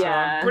 So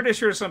I'm pretty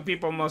sure some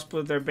people must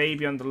put their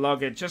baby on the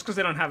luggage just because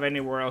they don't have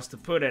anywhere else to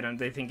put it, and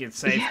they think it's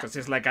safe because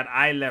it's at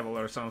eye level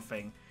or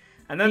something.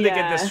 And then they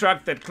get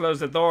distracted,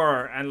 close the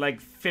door,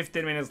 and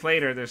 15 minutes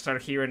later, they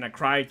start hearing a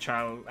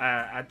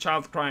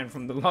child crying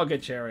from the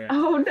luggage area.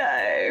 Oh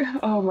no!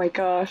 Oh my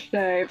gosh,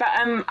 no! But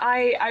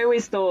I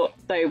always thought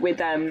though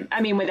with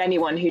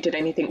anyone who did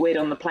anything weird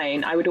on the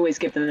plane, I would always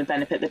give them the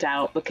benefit of the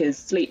doubt, because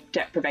sleep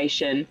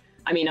deprivation.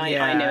 I know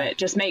it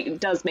does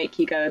make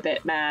you go a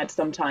bit mad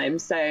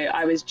sometimes. So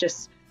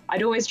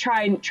I'd always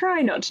try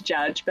not to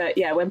judge, but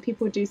yeah, when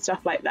people do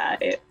stuff like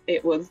that,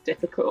 it was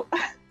difficult.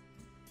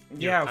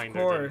 Yeah, of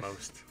course.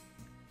 Most.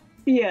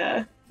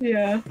 Yeah.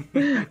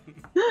 But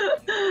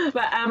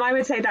I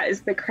would say that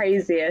is the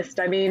craziest.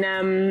 I mean,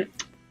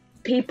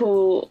 it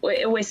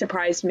always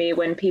surprised me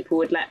when people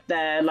would let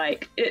their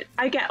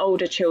I get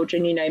older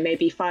children,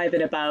 maybe 5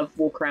 and above,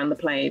 walk around the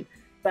plane,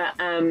 but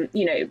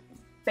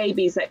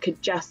babies that could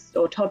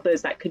or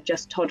toddlers that could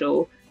just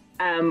toddle,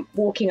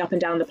 walking up and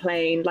down the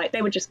plane. Like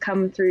they would just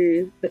come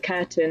through the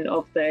curtain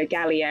of the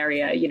galley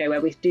area, you know,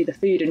 where we do the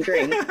food and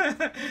drink,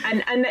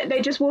 and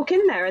they just walk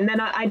in there. And then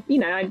I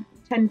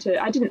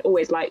didn't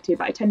always like to,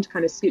 but I tend to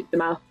kind of scoop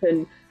them up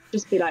and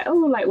just be like, oh,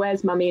 like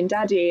where's mummy and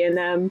daddy?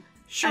 And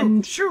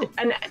and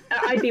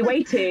I'd be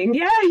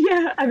waiting.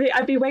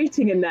 I'd be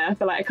waiting in there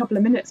for like a couple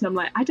of minutes, and I'm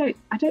like, I don't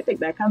think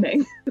they're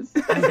coming.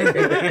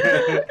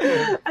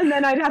 And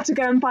then I'd have to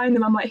go and find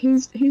them. I'm like,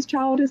 whose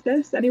child is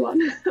this?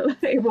 Anyone?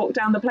 Like, walk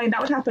down the plane.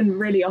 That would happen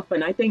really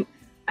often. I think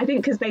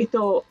because they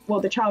thought, well,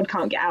 the child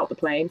can't get out the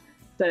plane,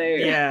 so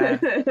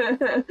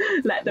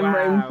let them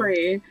roam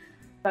free.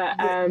 But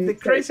the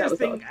craziest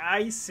thing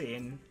I've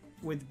seen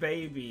with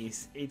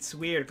babies, it's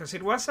weird because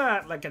it was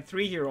like a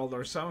 3-year-old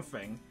or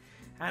something.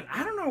 And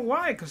I don't know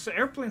why, because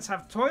airplanes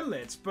have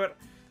toilets, but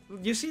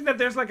you see that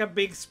there's like a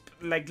big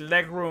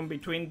leg room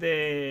between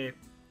the...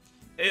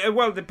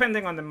 well,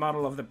 depending on the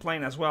model of the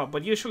plane as well,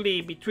 but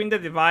usually between the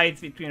divide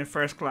between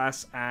first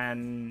class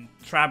and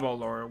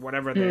travel or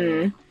whatever,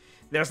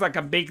 there's like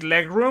a big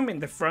leg room in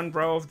the front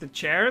row of the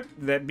chair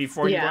that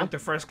before you go into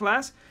first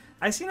class.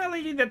 I seen a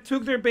lady that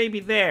took their baby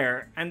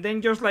there and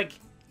then just like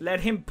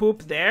let him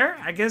poop there.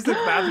 I guess the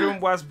bathroom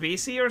was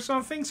busy or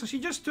something, so she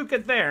just took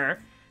it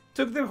there.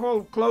 Took the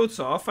whole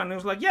clothes off and it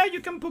was like, yeah, you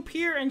can poop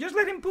here and just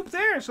let him poop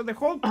there. So the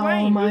whole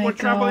plane, we were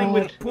traveling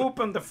with poop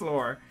on the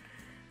floor.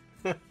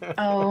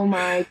 Oh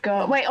my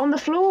god! Wait, on the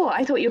floor?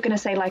 I thought you were going to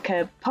say like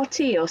a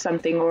potty or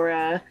something, or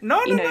a.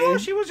 No.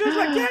 She was just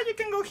like, yeah, you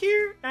can go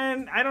here,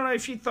 and I don't know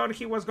if she thought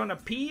he was going to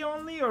pee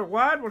only or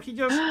what, or he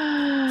just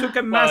took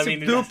a massive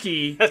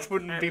dookie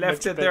and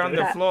left it there on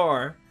the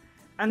floor.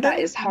 And that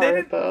is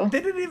horrible.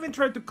 They didn't even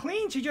try to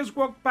clean. She just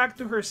walked back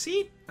to her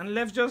seat and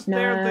left just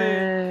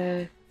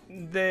there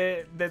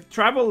the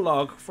travel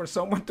log for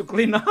someone to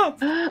clean up.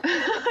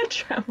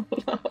 Travel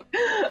log.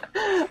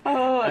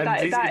 Oh,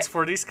 and it's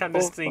for these kind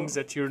of things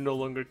that you're no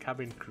longer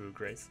cabin crew,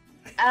 Grace.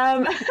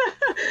 There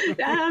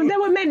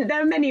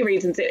were many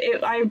reasons.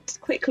 I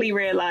quickly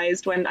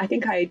realised when I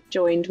think I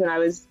joined when I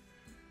was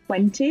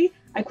 20.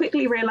 I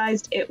quickly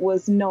realised it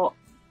was not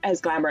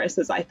as glamorous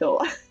as I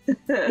thought.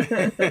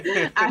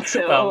 At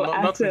all.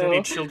 Well, not with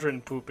any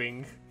children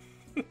pooping.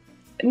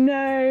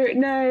 No.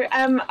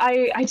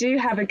 I do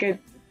have a good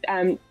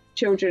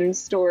children's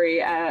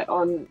story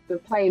on the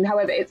plane.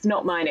 However, it's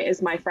not mine. It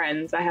is my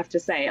friend's. I have to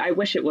say. I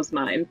wish it was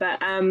mine. But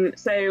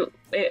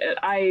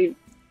I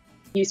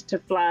used to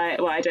fly.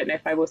 Well, I don't know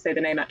if I will say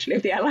the name actually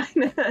of the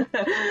airline.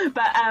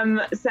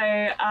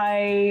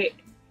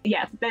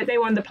 But they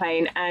were on the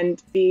plane,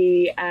 and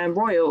the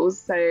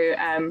royals.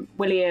 So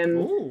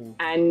William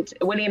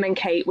and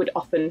Kate would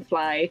often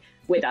fly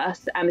with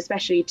us,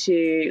 especially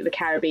to the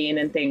Caribbean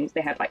and things.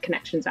 They had like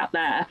connections out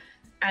there.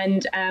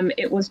 And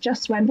it was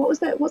just when, what's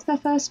their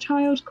first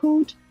child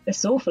called?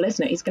 It's awful,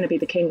 isn't it? He's going to be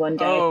the king one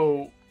day.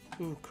 Oh,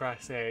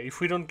 Christ! If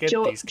we don't get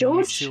these, can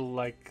we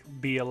still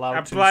be allowed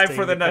apply to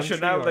for the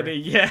nationality?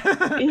 Yeah.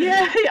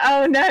 Yeah.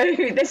 Oh no,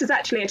 this is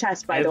actually a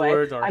test, by the way.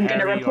 I'm going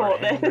to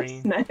report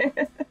this. No.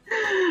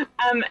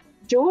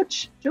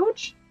 George.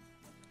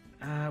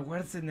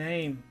 What's the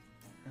name?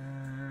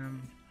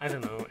 I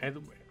don't know.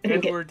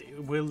 Edward,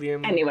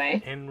 William.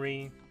 Anyway.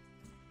 Henry.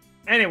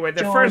 Anyway,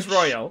 the first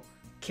royal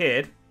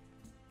kid.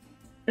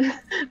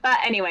 But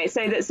anyway,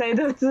 so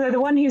the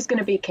one who's going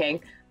to be king,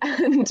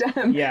 and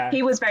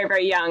he was very,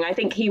 very young. I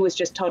think he was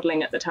just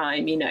toddling at the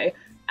time,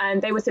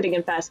 and they were sitting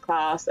in first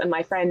class, and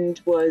my friend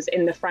was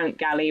in the front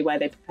galley where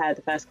they prepare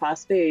the first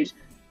class food,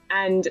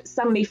 and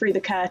suddenly through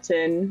the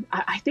curtain,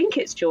 I think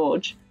it's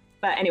George,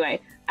 but anyway,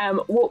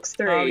 walks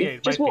through,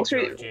 just walks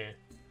through,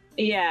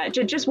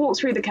 just walks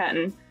through the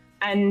curtain,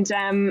 and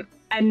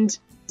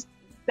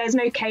there's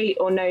no Kate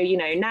or no,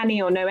 nanny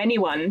or no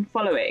anyone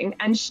following.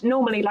 And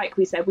normally, like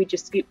we said, we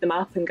just scoop them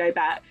up and go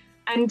back.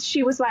 And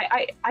she was like,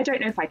 I don't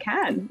know if I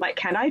can. Like,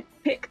 can I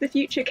pick the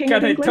future king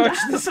of England? Can I touch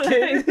this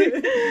kid?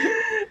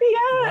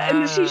 Yeah.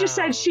 And she just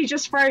said she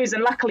just froze.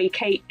 And luckily,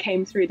 Kate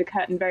came through the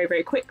curtain very,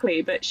 very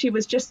quickly. But she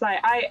was just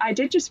like, I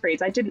did just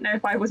freeze. I didn't know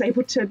if I was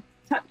able to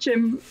touch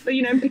him,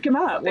 and pick him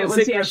up. Well, it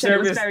was, Secret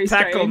Service it was very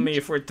tackled strange. me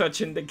for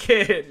touching the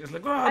kid. It's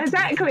like, oh.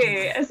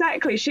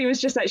 Exactly. She was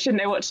just like, she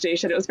didn't know what to do. She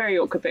said it was very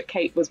awkward, but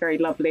Kate was very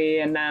lovely,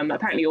 and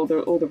apparently all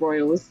the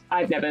royals,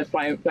 I've never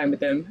flown with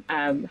them,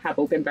 have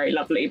all been very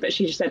lovely. But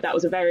she just said that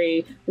was a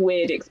very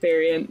weird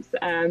experience.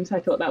 So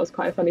I thought that was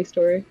quite a funny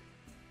story.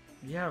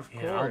 Yeah, of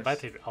course.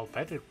 I'll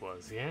bet it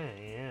was. Yeah.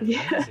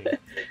 Amazing.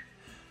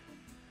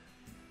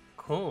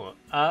 Cool.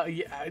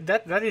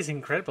 That is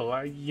incredible.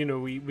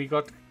 We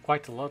got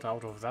quite a lot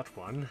out of that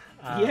one.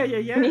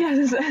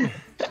 Yes.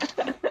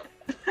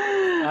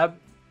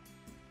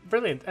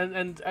 Brilliant.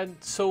 And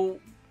so,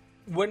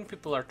 when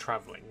people are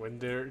traveling, when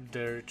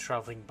they're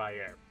traveling by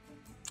air,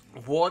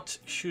 what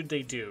should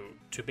they do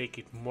to make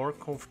it more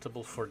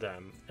comfortable for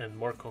them and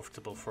more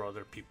comfortable for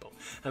other people?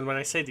 And when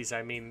I say this,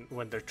 I mean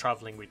when they're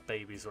traveling with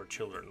babies or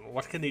children.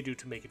 What can they do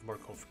to make it more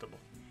comfortable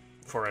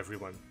for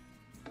everyone?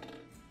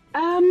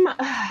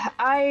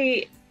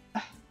 I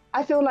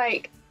feel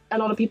like a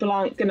lot of people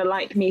aren't going to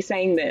like me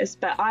saying this,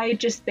 but I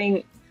just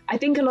think, I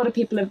think a lot of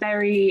people are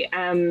very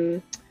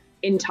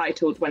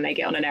entitled when they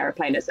get on an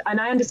aeroplane, and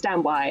I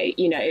understand why.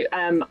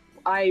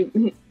 I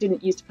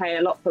didn't used to pay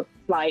a lot for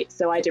flights,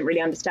 so I didn't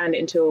really understand it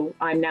until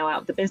I'm now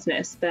out of the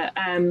business. But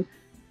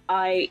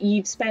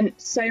you've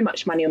spent so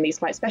much money on these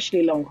flights,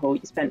 especially long haul.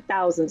 You spent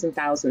thousands and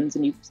thousands,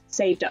 and you've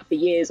saved up for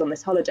years on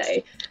this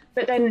holiday.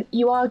 But then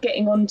you are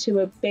getting onto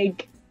a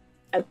big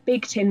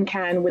tin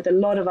can with a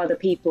lot of other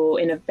people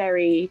in a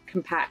very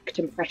compact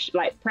and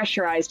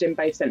pressurized in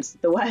both senses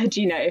of the word,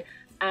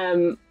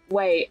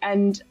 way.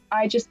 And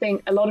I just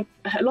think a lot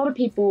of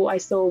people I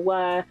saw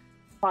were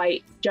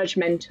quite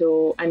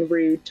judgmental and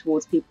rude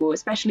towards people,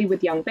 especially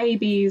with young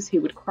babies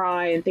who would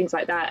cry and things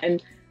like that.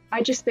 And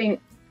I just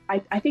think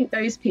I think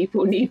those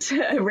people need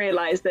to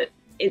realize that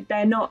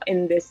they're not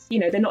in this,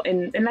 they're not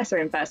in, unless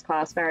they're in first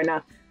class, fair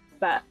enough.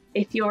 But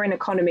if you're in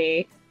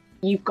economy,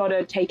 you've got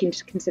to take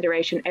into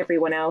consideration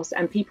everyone else,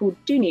 and people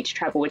do need to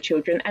travel with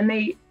children, and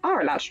they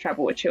are allowed to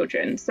travel with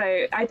children.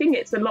 So I think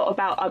it's a lot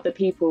about other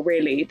people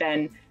really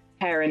than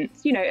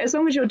parents. As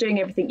long as you're doing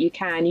everything you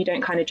can, you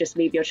don't kind of just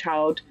leave your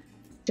child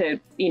to,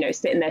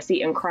 sit in their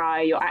seat and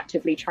cry. You're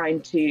actively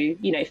trying to,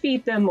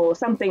 feed them or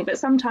something. But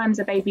sometimes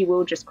a baby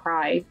will just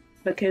cry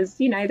because,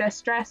 they're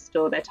stressed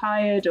or they're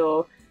tired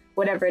or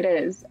whatever it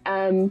is.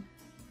 And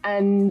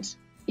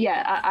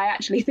yeah, I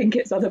actually think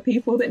it's other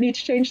people that need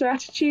to change their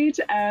attitude.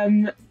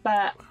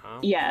 But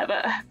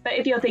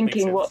if you're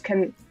thinking and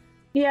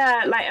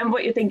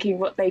what you're thinking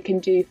what they can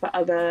do for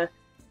other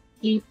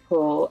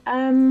people,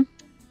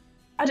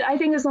 I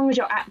think as long as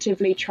you're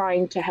actively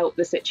trying to help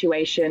the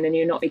situation and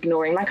you're not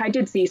ignoring, I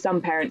did see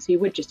some parents who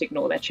would just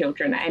ignore their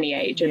children at any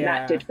age, and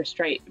that did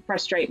frustrate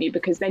me,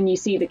 because then you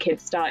see the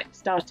kids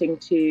starting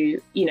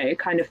to,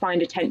 kind of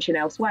find attention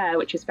elsewhere,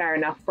 which is fair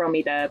enough, from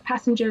either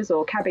passengers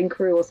or cabin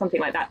crew or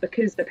something like that,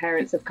 because the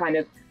parents have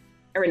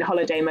are in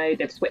holiday mode,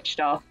 they've switched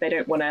off, they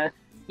don't want to,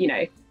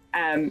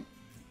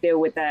 deal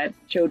with their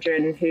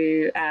children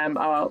who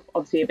are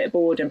obviously a bit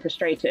bored and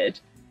frustrated.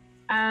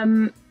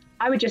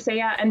 I would just say,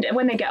 and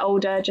when they get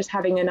older, just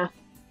having enough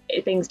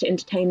things to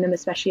entertain them,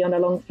 especially on a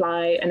long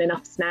flight, and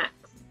enough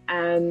snacks.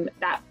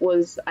 That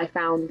was, I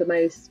found, the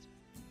most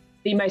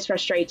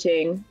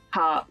frustrating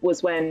part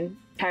was when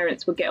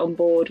parents would get on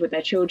board with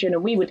their children,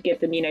 and we would give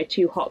them,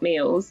 2 hot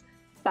meals,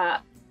 but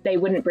they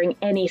wouldn't bring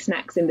any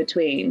snacks in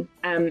between.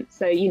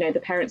 So,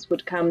 the parents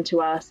would come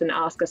to us and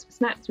ask us for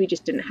snacks. We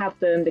just didn't have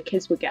them. The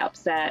kids would get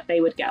upset. They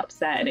would get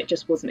upset, and it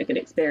just wasn't a good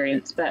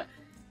experience. But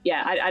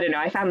yeah, I don't know.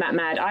 I found that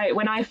mad.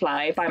 When I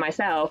fly by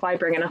myself, I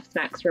bring enough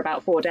snacks for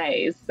about 4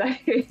 days. So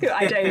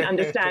I don't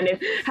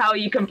understand how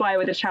you can fly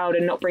with a child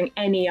and not bring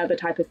any other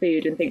type of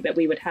food and think that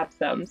we would have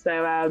some.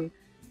 So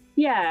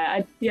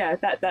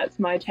that's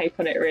my take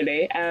on it,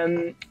 really.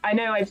 I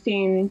know I've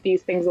seen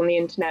these things on the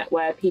internet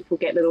where people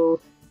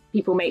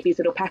make these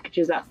little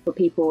packages up for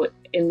people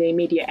in the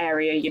immediate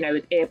area,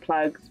 with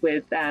earplugs,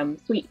 with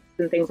sweets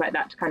and things like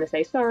that, to kind of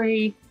say,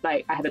 sorry,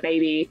 I have a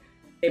baby,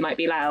 they might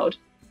be loud.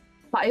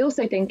 But I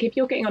also think if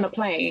you're getting on a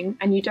plane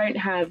and you don't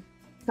have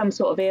some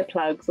sort of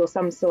earplugs or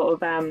some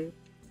sort of,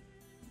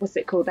 what's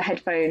it called, the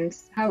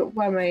headphones,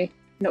 why am I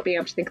not being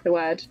able to think of the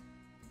word?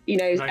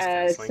 Noise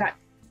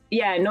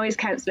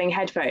cancelling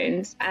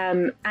headphones,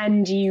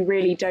 and you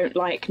really don't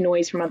like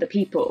noise from other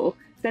people,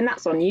 then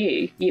that's on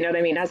you. You know what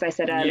I mean? As I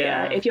said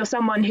earlier, if you're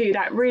someone who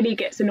that really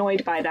gets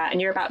annoyed by that,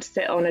 and you're about to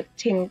sit on a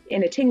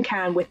tin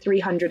can with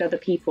 300 other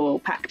people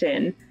packed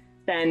in,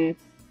 then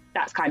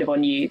that's kind of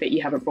on you that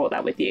you haven't brought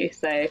that with you.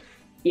 So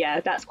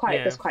yeah, that's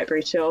quite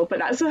brutal, but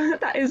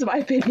that is my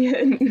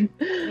opinion.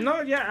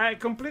 No, yeah, I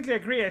completely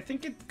agree. I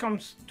think it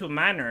comes to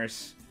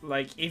manners.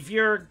 If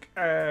you're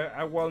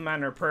a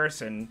well-mannered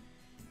person,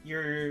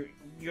 you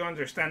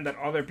understand that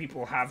other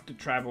people have to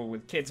travel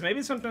with kids.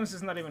 Maybe sometimes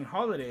it's not even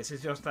holidays,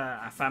 it's just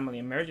a family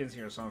emergency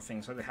or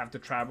something, so they have to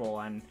travel.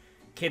 And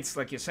kids,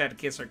 like you said,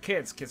 kids are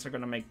kids. Kids are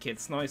going to make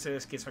kids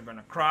noises, kids are going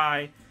to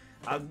cry.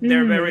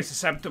 They're very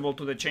susceptible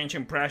to the change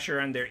in pressure,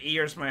 and their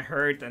ears might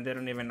hurt and they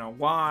don't even know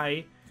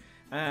why.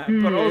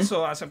 But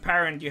also, as a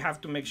parent, you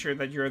have to make sure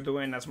that you're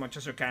doing as much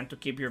as you can to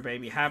keep your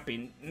baby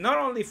happy. Not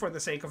only for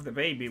the sake of the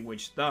baby,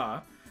 which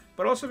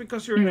but also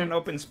because you're in an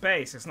open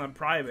space. It's not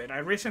private. I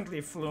recently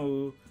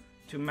flew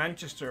to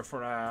Manchester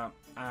for a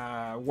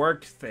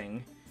work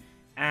thing,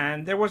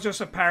 and there was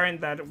just a parent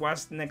that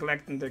was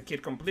neglecting their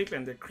kid completely,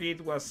 and the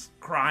kid was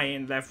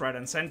crying left, right,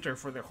 and center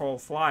for the whole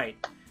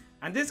flight.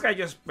 And this guy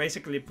just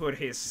basically put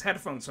his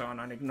headphones on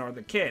and ignored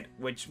the kid,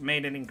 which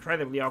made it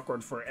incredibly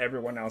awkward for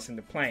everyone else in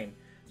the plane.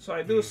 So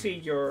I do see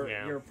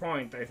your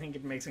point. I think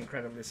it makes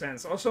incredibly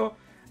sense. Also,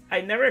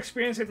 I never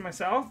experienced it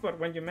myself, but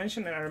when you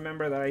mentioned it, I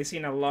remember that I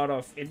seen a lot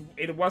of it.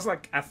 It was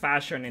like a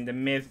fashion in the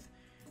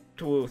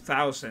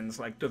mid-2000s,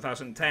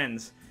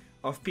 2010s,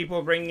 of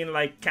people bringing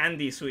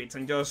candy sweets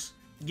and just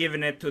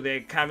giving it to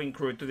the cabin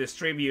crew to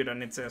distribute.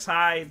 And it says,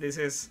 "Hi, this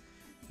is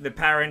the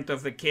parent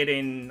of the kid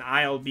in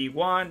aisle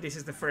B1. This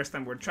is the first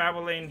time we're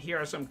traveling. Here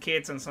are some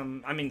kids and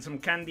some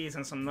candies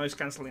and some noise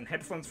canceling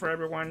headphones for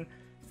everyone.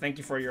 Thank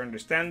you for your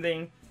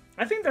understanding."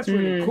 I think that's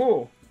really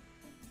cool.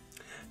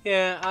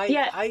 Yeah,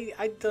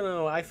 I don't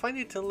know. I find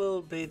it a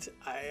little bit,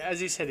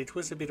 as you said, it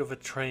was a bit of a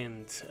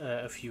trend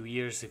a few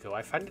years ago.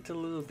 I find it a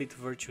little bit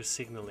virtue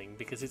signaling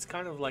because it's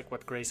kind of like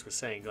what Grace was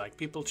saying. Like,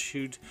 people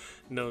should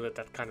know that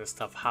that kind of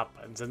stuff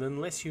happens. And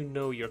unless you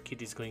know your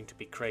kid is going to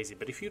be crazy,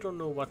 but if you don't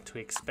know what to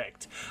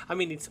expect, I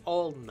mean, it's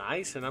all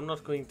nice, and I'm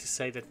not going to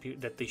say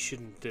that they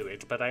shouldn't do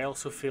it, but I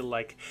also feel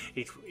like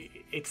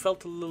it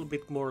felt a little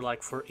bit more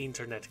like for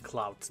internet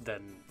clout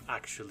than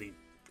actually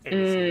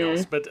anything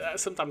else. But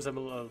sometimes I'm a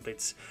little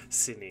bit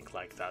cynic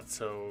like that,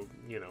 so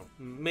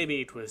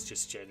maybe it was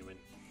just genuine.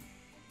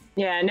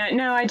 Yeah,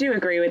 no, I do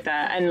agree with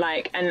that,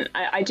 and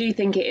I do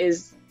think it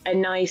is a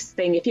nice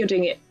thing if you're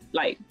doing it,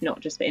 like, not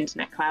just for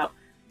internet clout.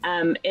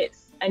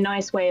 It's a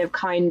nice way of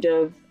kind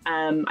of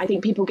I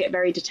think people get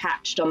very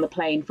detached on the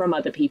plane from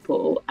other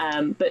people,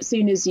 but as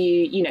soon as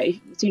you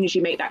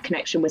make that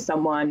connection with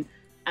someone,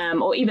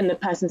 or even the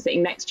person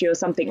sitting next to you or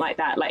something like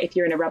that, like if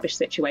you're in a rubbish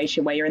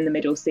situation where you're in the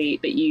middle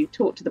seat but you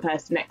talk to the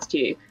person next to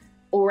you,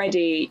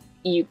 already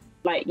you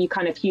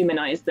kind of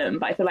humanize them.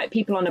 But I feel like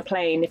people on a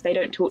plane, if they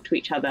don't talk to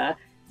each other,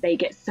 they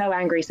get so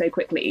angry so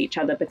quickly at each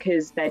other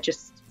because they're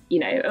just,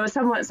 or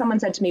someone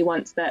said to me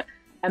once that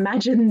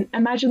imagine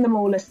them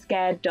all as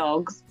scared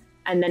dogs,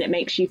 and then it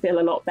makes you feel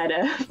a lot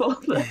better for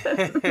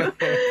them.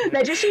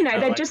 They're just,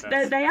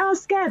 they are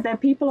scared. They're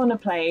people on a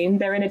plane.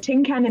 They're in a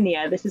tin can in the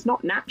air. This is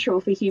not natural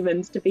for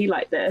humans to be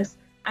like this.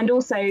 And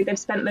also, they've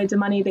spent loads of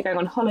money. They're going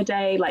on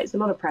holiday. Like, it's a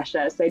lot of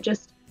pressure. So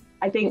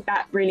I think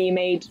that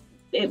really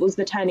it was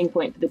the turning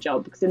point for the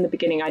job, because in the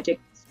beginning I did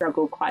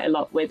struggle quite a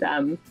lot with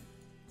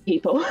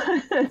people,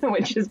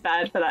 which is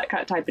bad for that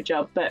type of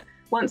job. But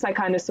once I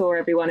kind of saw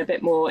everyone a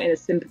bit more in a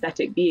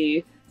sympathetic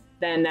view,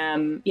 then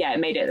it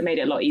made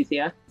it a lot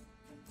easier.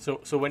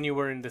 So when you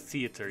were in the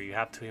theater, you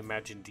had to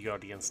imagine the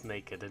audience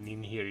naked, and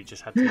in here you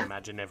just had to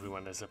imagine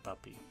everyone as a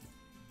puppy.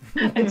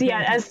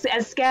 as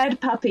scared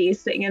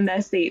puppies sitting in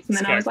their seats, and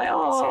then I was like,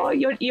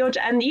 you're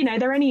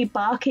and they're only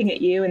barking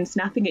at you and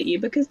snapping at you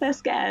because they're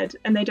scared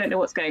and they don't know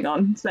what's going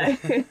on. So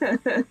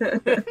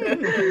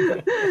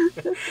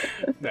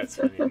that's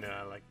funny. No,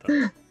 I like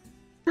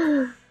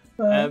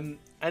that.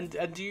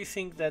 And do you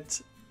think that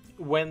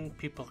when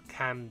people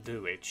can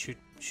do it,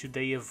 should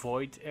they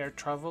avoid air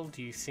travel?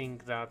 Do you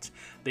think that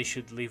they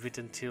should leave it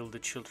until the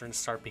children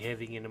start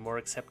behaving in a more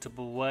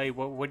acceptable way?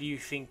 What do you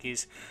think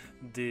is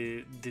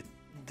the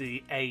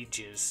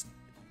ages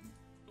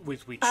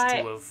with which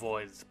to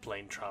avoid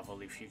plane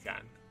travel if you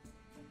can?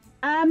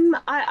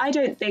 I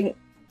don't think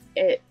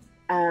it.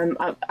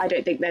 I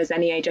don't think there's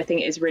any age. I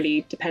think it is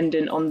really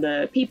dependent on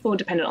the people,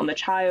 dependent on the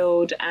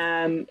child.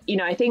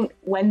 I think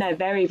when they're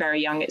very,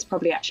 very young, it's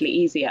probably actually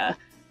easier.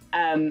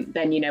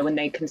 Then when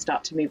they can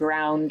start to move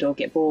around or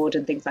get bored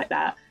and things like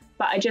that.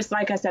 But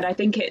like I said, I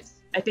think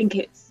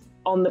it's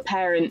on the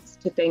parents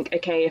to think,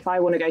 okay, if I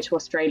want to go to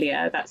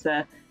Australia, that's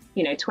a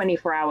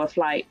 24-hour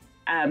flight.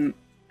 Am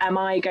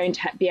I going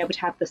to be able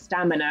to have the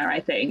stamina? I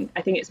think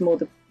it's more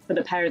for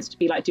the parents to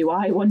be like, do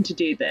I want to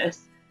do this?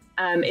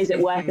 Is it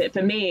worth it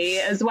for me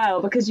as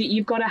well? Because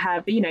you've got to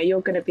have,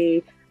 you're going to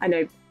be. I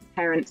know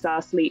parents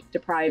are sleep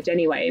deprived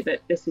anyway,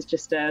 but this is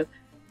just a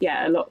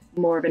lot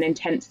more of an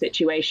intense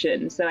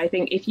situation. So I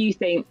think if you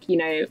think,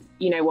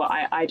 what,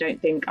 I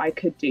don't think I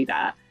could do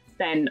that,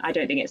 then I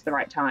don't think it's the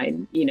right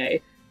time,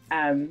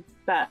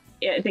 But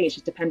I think it's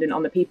just dependent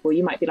on the people.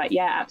 You might be like,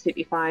 yeah,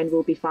 absolutely fine,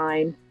 we'll be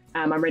fine.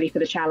 I'm ready for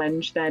the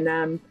challenge. Then,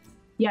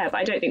 but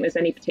I don't think there's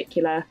any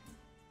particular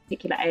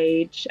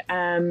age.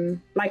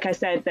 Like I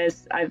said,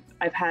 there's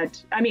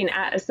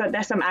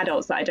some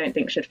adults that I don't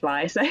think should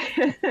fly. So,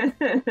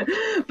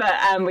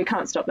 but we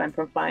can't stop them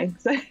from flying.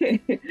 So.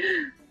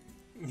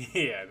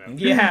 Yeah, no.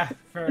 Yeah,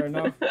 fair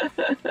enough.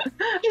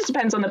 It just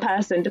depends on the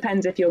person.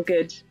 Depends if you're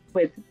good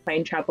with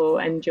plane travel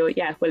and you're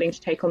willing to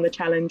take on the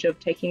challenge of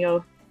taking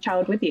your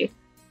child with you.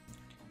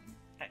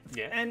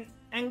 Yeah.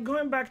 And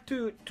going back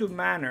to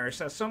manners,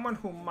 as someone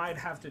who might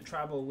have to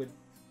travel with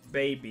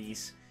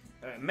babies,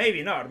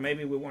 maybe not.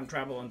 Maybe we won't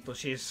travel until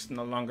she's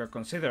no longer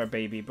considered a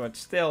baby. But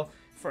still,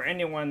 for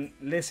anyone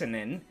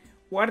listening,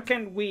 what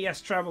can we as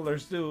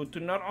travelers do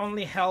to not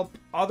only help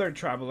other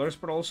travelers,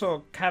 but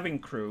also cabin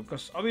crew?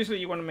 Because obviously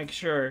you want to make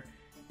sure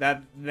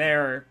that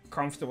they're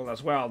comfortable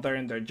as well. They're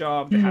in their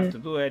job, they have to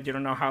do it. You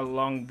don't know how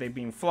long they've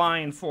been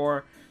flying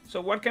for.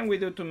 So what can we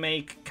do to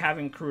make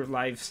cabin crew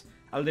lives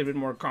a little bit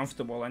more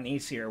comfortable and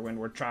easier when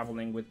we're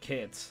traveling with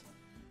kids?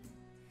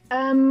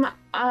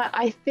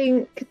 I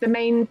think the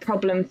main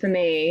problem for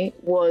me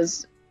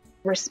was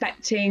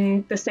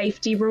respecting the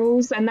safety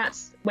rules, and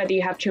that's whether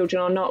you have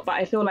children or not. But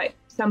I feel like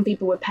some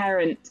people were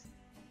parents,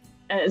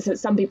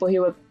 some people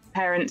who were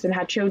parents and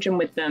had children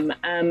with them,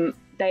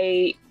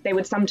 they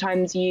would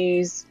sometimes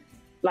use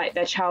like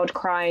their child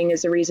crying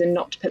as a reason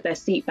not to put their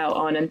seatbelt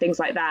on and things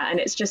like that. And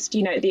it's just,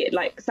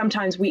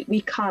 sometimes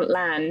we can't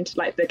land,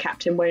 like the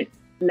captain won't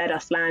let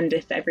us land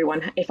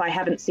if I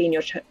haven't seen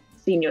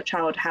your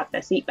child have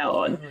their seatbelt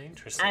on. Oh,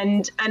 interesting.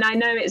 And I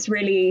know it's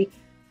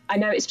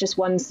just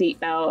one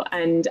seatbelt,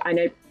 and I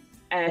know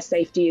air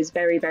safety is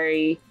very,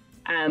 very,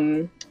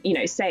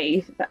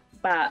 safe,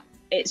 but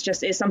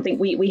it's something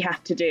we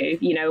have to do,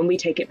 you know, and we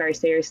take it very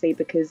seriously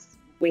because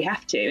we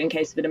have to in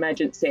case of an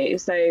emergency.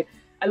 So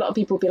a lot of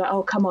people will be like,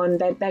 oh, come on,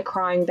 they're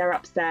crying, they're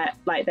upset,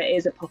 like their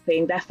ears are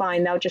popping, they're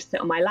fine, they'll just sit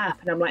on my lap.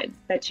 And I'm like,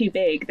 they're too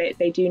big,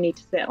 they do need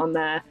to sit on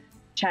their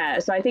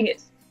chair. So I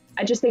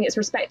just think it's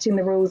respecting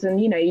the rules,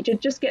 and, you know, you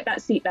just get that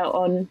seatbelt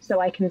on so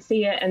I can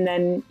see it. And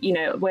then, you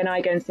know, when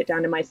I go and sit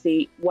down in my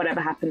seat,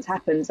 whatever happens,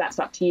 that's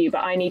up to you.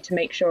 But I need to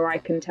make sure I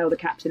can tell the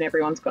captain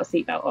everyone's got a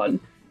seatbelt on.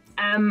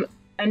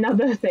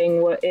 Another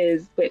thing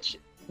which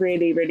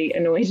really, really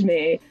annoys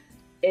me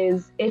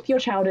is if your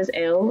child is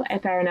ill,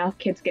 fair enough,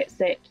 kids get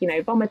sick, you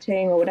know,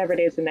 vomiting or whatever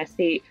it is in their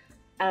seat.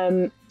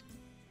 I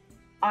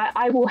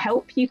will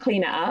help you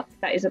clean it up.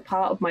 That is a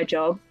part of my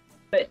job.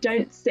 But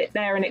don't sit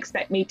there and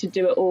expect me to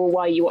do it all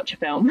while you watch a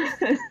film.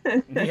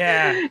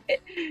 Yeah.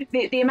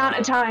 The amount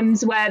of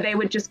times where they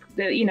would just,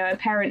 you know, a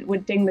parent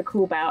would ding the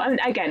call bell. And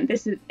again,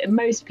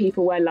 most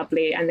people were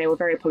lovely and they were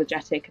very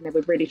apologetic and they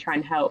would really try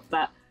and help.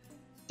 But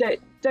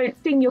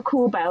don't ding your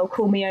call bell,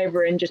 call me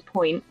over and just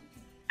point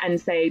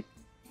and say,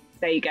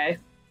 there you go.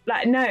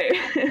 Like, no.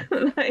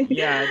 Like,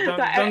 yeah,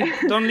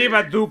 don't leave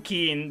a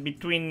dookie in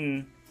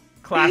between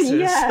classes.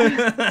 Yeah.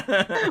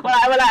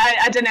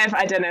 I don't know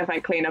if I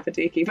clean up a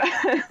dookie, but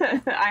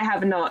I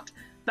have not.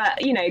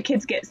 But, you know,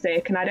 kids get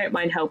sick and I don't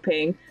mind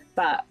helping,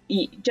 but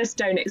you just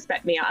don't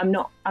expect me. I'm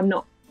not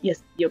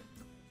your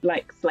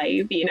like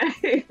slave, you know.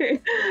 So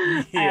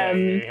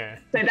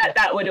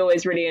that would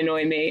always really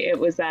annoy me. It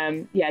was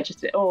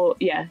just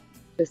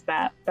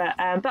that. But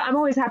I'm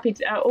always happy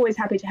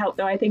to help,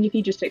 though. I think if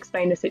you just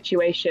explain the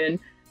situation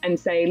and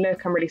say,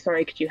 look, I'm really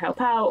sorry, could you help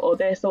out, or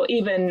this, or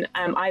even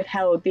I've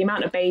held the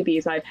amount of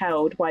babies I've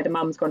held while the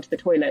mum's gone to the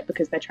toilet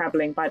because they're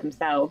traveling by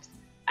themselves,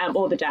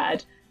 or the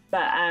dad.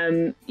 But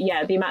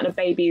the amount of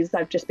babies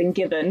I've just been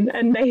given,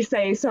 and they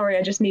say, sorry,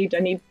 I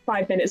need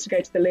 5 minutes to go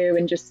to the loo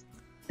and just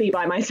be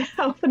by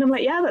myself. And I'm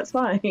like, yeah, that's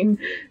fine.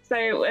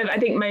 So I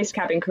think most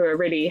cabin crew are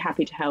really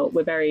happy to help.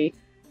 We're very,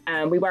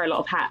 we wear a lot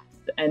of hats,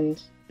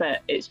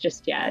 but it's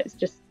just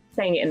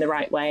saying it in the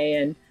right way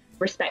and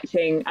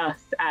respecting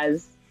us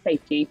as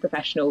safety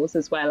professionals,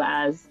 as well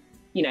as,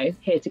 you know,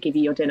 here to give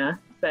you your dinner.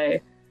 So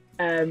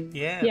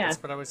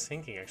that's what I was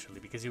thinking, actually,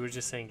 because you were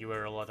just saying you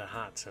wear a lot of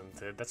hats,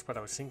 and that's what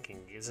I was thinking,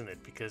 isn't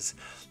it? Because,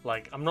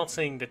 like, I'm not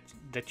saying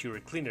that you're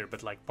a cleaner,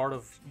 but like part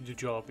of the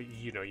job,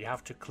 you know, you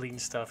have to clean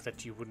stuff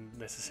that you wouldn't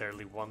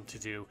necessarily want to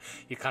do.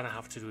 You kind of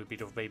have to do a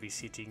bit of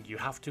babysitting. You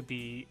have to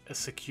be a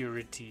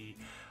security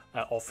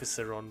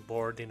officer on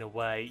board in a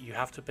way. You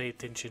have to pay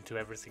attention to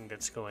everything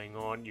that's going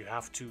on. You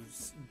have to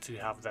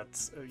have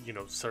that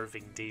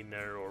serving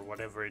dinner or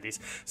whatever it is.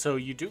 So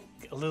you do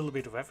a little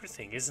bit of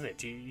everything, isn't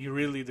it? You're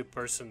really the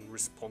person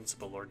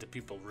responsible, or the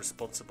people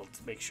responsible,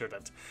 to make sure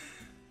that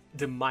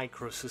the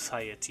micro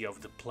society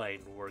of the plane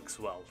works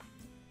well.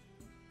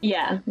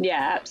 Yeah,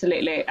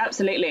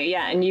 absolutely,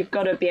 yeah. And you've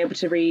got to be able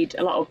to read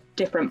a lot of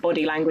different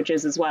body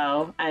languages as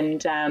well.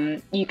 And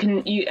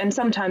and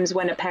sometimes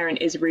when a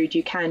parent is rude,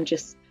 you can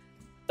just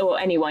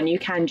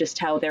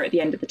tell they're at the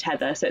end of the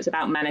tether. So it's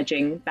about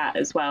managing that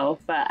as well.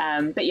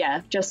 But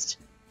yeah, just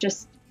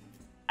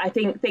I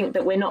think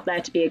that we're not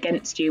there to be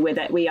against you.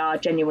 We are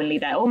genuinely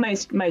there. Or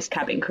most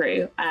cabin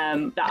crew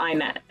that I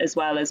met, as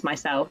well as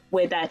myself,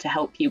 we're there to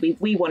help you.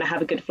 We want to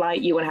have a good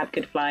flight. You want to have a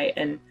good flight,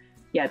 and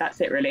yeah,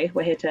 that's it really.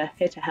 We're here to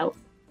help.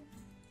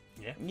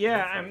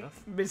 Yeah, and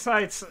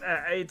besides,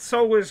 it's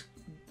always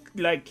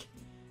like,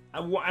 I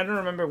don't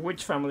remember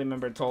which family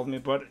member told me,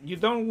 but you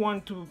don't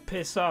want to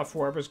piss off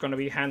whoever's going to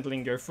be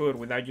handling your food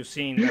without you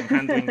seeing them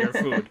handling your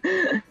food.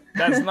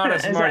 That's not a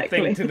smart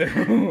thing to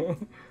do.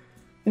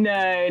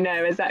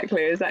 No,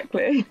 exactly.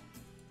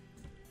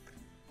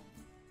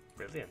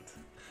 Brilliant.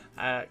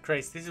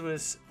 Grace, this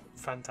was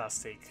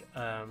fantastic.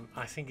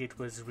 I think it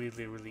was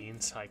really, really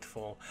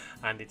insightful,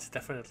 and it's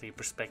definitely a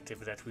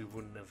perspective that we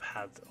wouldn't have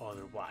had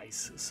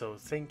otherwise. So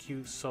thank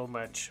you so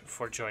much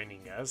for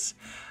joining us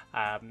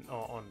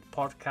on the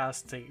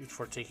podcast,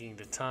 for taking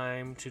the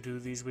time to do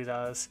this with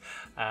us,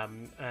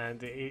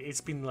 and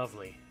it's been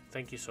lovely.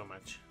 Thank you so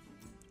much.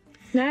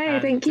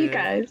 Thank you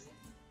guys.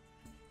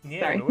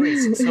 Yeah, Sorry. No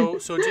worries.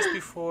 So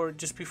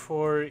just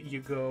before you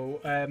go,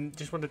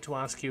 just wanted to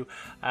ask you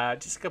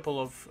just a couple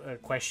of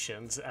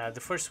questions. The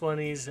first one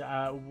is,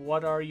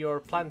 what are your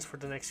plans for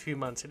the next few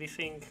months?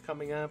 Anything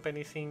coming up?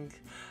 Anything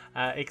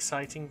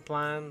exciting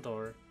planned?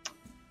 Or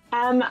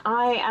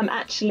I am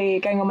actually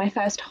going on my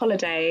first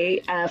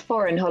holiday,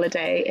 foreign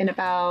holiday, in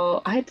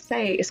about, I'd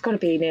say it's got to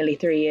be nearly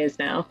 3 years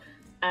now.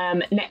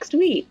 Next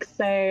week,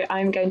 so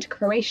I'm going to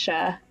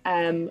Croatia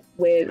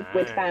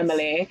with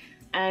family.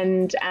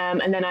 And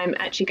then I'm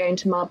actually going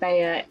to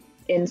Marbella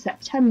in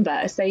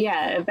September. So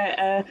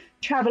yeah,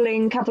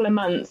 traveling couple of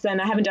months,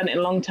 and I haven't done it in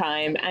a long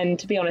time. And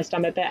to be honest,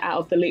 I'm a bit out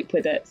of the loop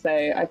with it. So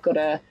I've got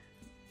to,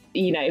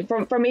 you know,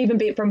 from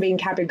being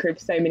cabin crew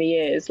for so many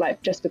years,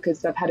 like just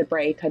because I've had a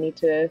break, I need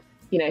to,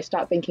 you know,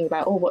 start thinking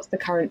about, what's the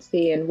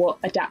currency and what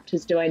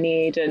adapters do I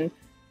need? And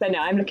so no,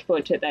 I'm looking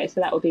forward to it though.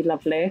 So that will be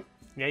lovely.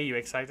 Yeah, you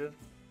excited?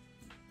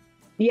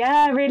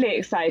 Yeah, really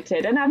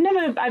excited.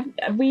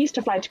 And we used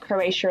to fly to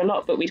Croatia a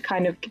lot, but we'd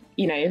kind of,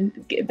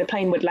 the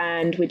plane would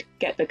land, we'd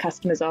get the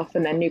customers off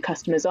and then new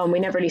customers on. We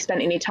never really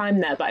spent any time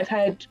there, but I've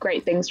heard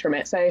great things from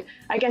it. So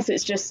I guess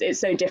it's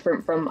so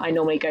different from I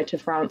normally go to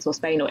France or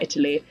Spain or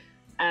Italy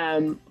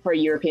for a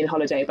European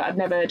holiday, but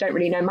don't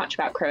really know much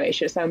about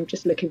Croatia. So I'm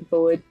just looking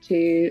forward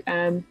to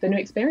the new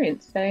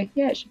experience. So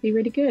yeah, it should be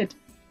really good.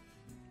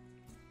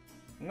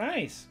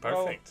 Nice.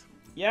 Perfect. Well,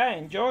 yeah,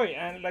 enjoy.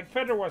 And like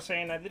Pedro was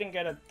saying, I didn't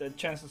get a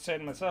chance to say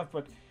it myself,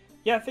 but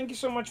yeah, thank you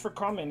so much for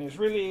coming. It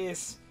really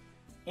is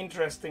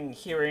interesting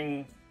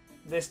hearing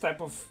this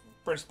type of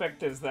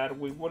perspectives that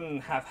we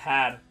wouldn't have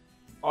had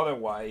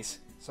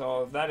otherwise.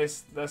 So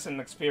that's an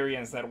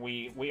experience that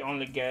we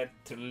only get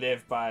to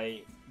live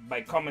by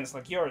comments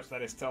like yours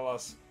that is tell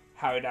us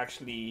how it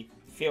actually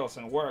feels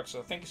and works.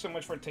 So thank you so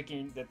much for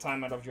taking the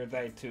time out of your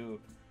day to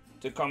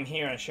come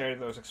here and share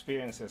those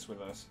experiences with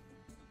us.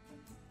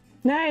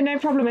 No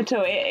problem at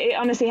all. It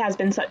honestly has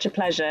been such a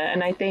pleasure.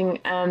 And I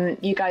think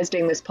you guys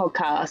doing this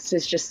podcast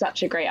is just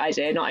such a great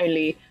idea, not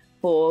only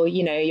for,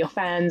 your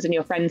fans and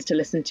your friends to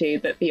listen to,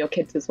 but for your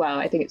kids as well.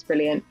 I think it's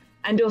brilliant.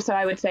 And also,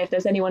 I would say if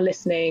there's anyone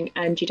listening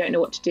and you don't know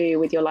what to do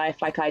with your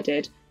life like I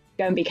did,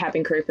 go and be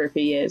cabin crew for a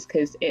few years,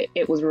 because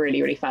it was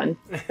really, really fun.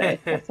 So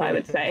that's what I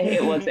would say.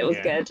 It was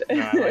good.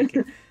 No, I like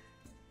it.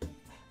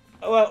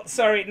 Well,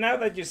 sorry, now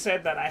that you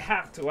said that, I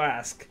have to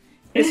ask.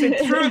 Is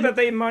it true that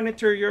they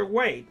monitor your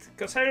weight?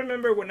 Because I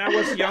remember when I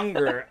was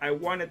younger, I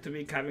wanted to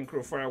be cabin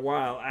crew for a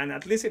while. And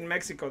at least in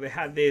Mexico, they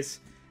had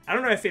this, I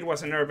don't know if it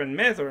was an urban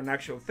myth or an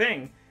actual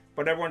thing,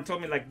 but everyone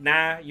told me like,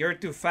 nah, you're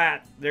too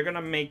fat. They're going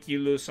to make you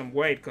lose some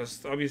weight,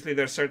 because obviously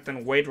there's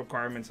certain weight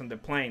requirements on the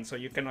plane, so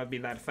you cannot be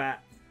that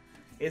fat.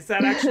 Is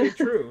that actually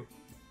true?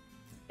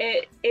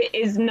 It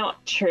is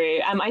not true.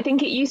 I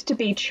think it used to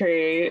be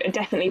true,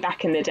 definitely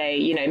back in the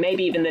day,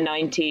 maybe even the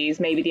 90s,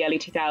 maybe the early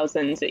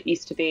 2000s. It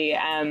used to be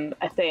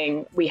a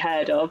thing we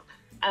heard of.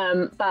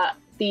 But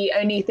the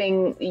only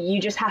thing,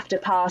 you just have to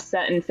pass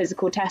certain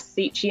physical tests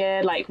each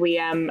year. Like we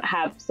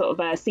have sort of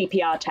a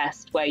CPR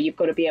test where you've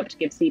got to be able to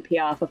give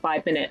CPR for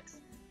 5 minutes,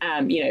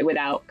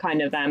 without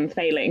kind of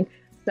failing.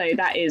 So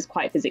that is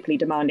quite physically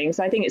demanding.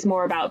 So I think it's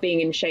more about being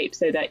in shape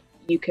so that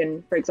you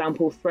can, for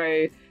example,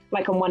 throw,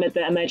 like on one of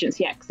the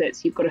emergency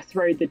exits, you've got to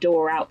throw the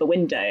door out the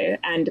window,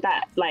 and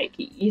that, like,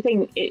 you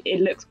think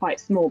it looks quite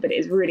small, but it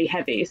is really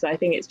heavy. So I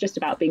think it's just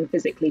about being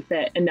physically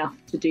fit enough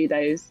to do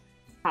those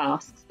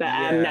tasks.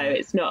 But no,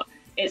 it's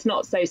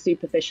not so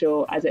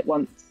superficial as it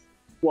once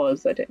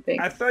was, I don't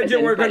think. I thought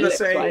you were going to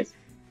say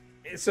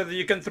so that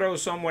you can throw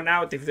someone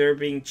out if they're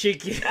being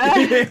cheeky.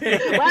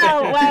 If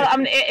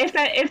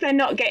they're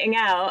not getting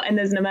out and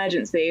there's an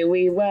emergency,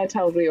 we were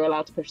told we were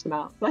allowed to push them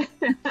out. Gotta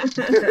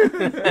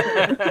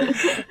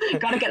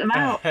get them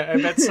out. I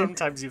bet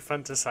sometimes you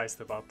fantasized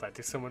about that.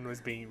 If someone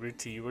was being rude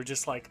to you, you were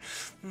just like,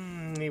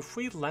 if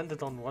we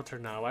landed on water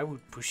now, I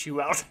would push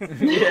you out.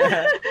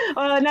 Yeah.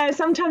 Well, no,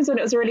 sometimes when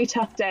it was a really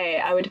tough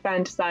day, I would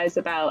fantasize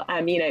about,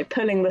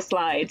 pulling the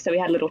slide. So we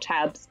had little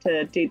tabs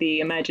to do the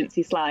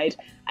emergency slide,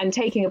 and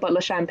taking a bottle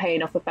of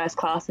champagne off of first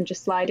class and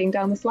just sliding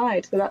down the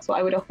slide. So that's what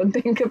I would often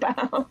think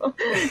about.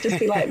 Just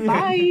be like,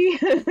 bye.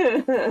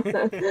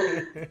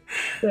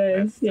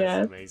 That's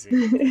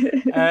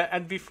amazing.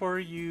 And before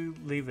you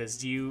leave us,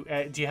 do you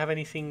have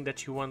anything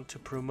that you want to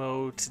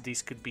promote?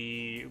 This could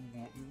be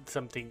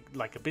something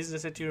like a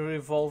business that you're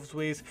involved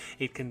with.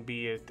 It can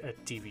be a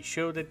TV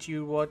show that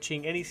you're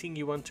watching. Anything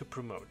you want to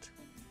promote?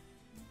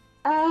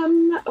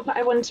 What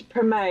I want to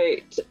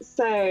promote.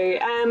 So,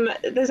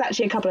 there's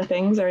actually a couple of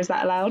things, or is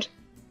that allowed?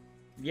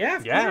 Yeah,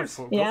 of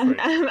course.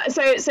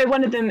 So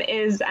one of them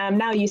is,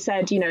 now you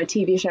said, a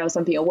TV show or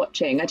something you're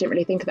watching. I didn't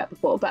really think of that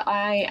before, but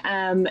I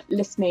am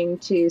listening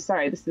to,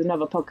 sorry, this is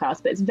another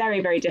podcast, but it's very,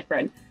 very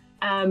different.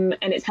 And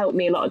it's helped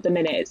me a lot at the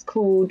minute. It's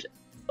called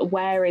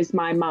Where Is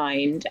My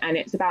Mind? And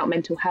it's about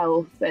mental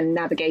health and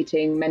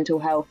navigating mental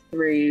health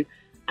through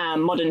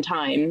modern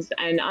times.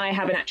 And I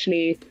haven't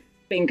actually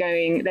been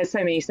going, there's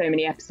so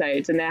many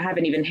episodes, and they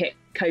haven't even hit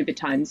COVID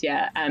times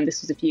yet.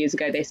 This was a few years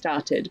ago they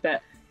started,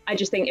 but I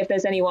just think if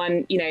there's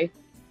anyone,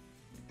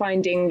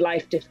 finding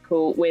life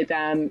difficult with,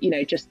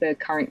 just the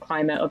current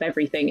climate of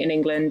everything in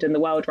England and the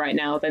world right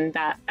now, then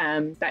that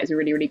is a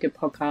really, really good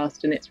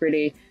podcast, and it's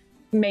really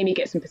made me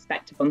get some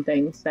perspective on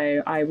things.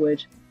 So I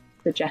would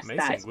suggest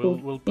that.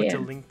 We'll put a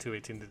link to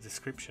it in the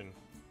description.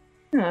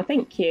 Oh,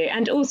 thank you.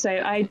 And also,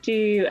 I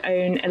do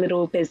own a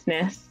little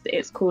business.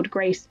 It's called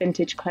Grace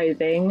Vintage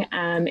Clothing.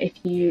 If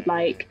you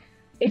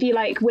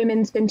like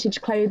women's vintage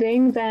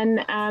clothing,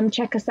 then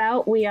check us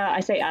out. We are,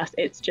 I say us,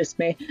 it's just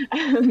me,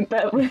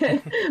 but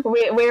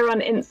we're on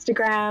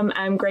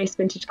Instagram, Grace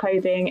Vintage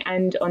Clothing,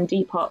 and on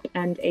Depop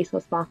and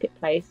ASOS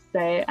Marketplace.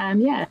 So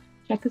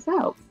check us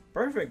out.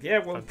 Perfect. Yeah,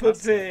 we'll put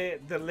the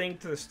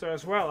link to the store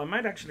as well. I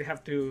might actually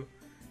have to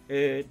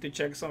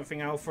check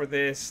something out for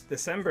this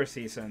December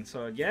season.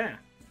 So yeah.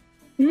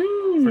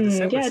 For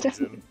December season.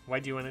 Definitely. Why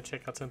do you want to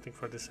check out something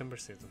for December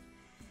season?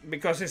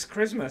 Because it's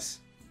Christmas.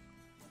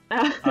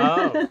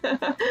 Oh,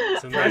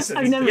 so nice.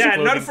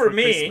 Not for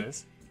me.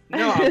 Christmas.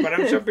 No, but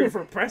I'm shopping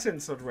for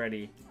presents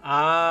already.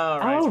 Ah,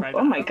 right.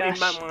 Oh my gosh. In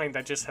my mind,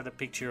 I just had a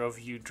picture of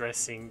you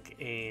dressing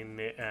in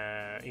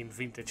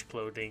vintage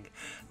clothing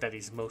that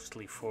is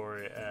mostly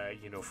for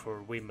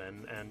for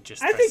women, and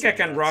just. I think I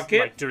can rock it.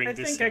 Like during I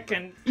think December. I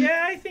can.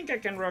 Yeah, I think I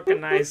can rock a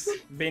nice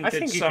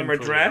vintage summer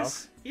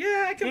dress.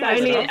 Yeah, I can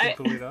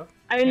pull it off.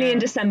 Only in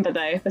December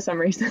though, for some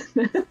reason.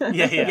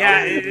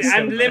 Yeah,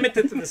 I'm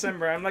limited to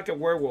December. I'm like a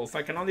werewolf.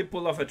 I can only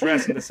pull off a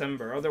dress in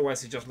December.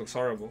 Otherwise, it just looks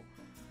horrible.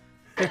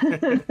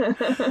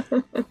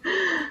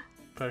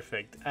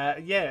 Perfect.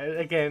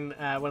 Again,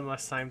 one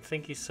last time,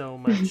 thank you so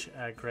much,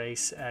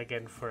 Grace,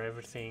 again for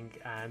everything,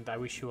 and I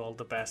wish you all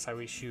the best. I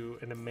wish you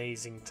an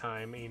amazing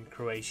time in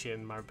Croatia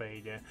and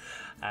Marbella,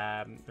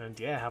 and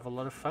have a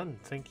lot of fun.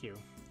 Thank you.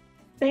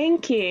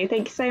 Thank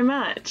you so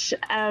much.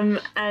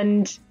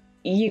 And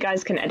you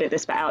guys can edit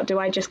this bit out. Do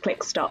I just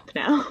click stop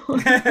now?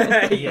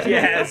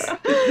 Yes.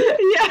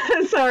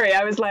 Yeah, sorry.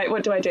 I was like,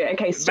 what do I do?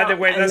 Okay, stop. By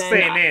the way, that's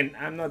staying in.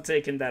 I'm not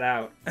taking that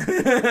out.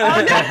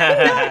 Oh,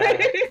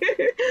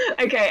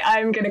 no. Okay,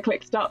 I'm going to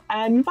click stop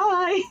and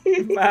bye.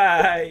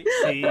 Bye.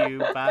 See you.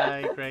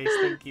 Bye, Grace.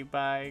 Thank you.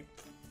 Bye.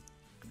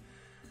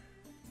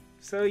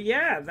 So,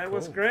 that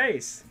was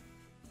Grace.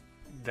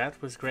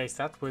 That was Grace.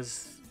 That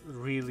was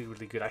really,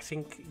 really good. I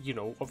think,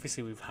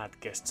 obviously we've had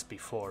guests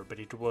before, but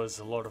it was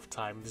a lot of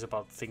times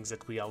about things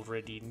that we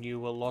already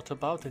knew a lot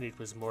about, and it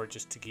was more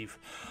just to give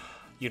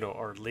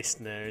our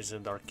listeners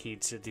and our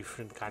kids a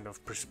different kind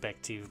of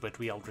perspective, but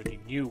we already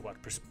knew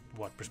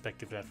what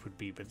perspective that would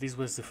be. But this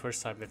was the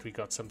first time that we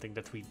got something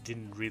that we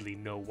didn't really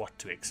know what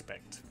to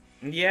expect.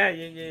 Yeah,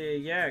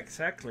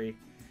 exactly.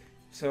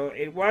 So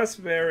it was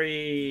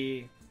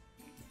very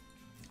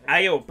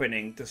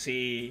eye-opening to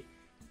see.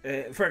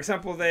 For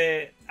example,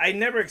 I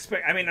never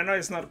expect. I mean, I know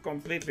it's not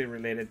completely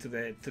related to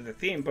the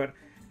theme, but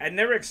I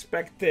never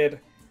expected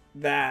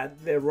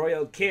that the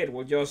royal kid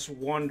would just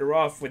wander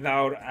off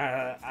without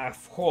a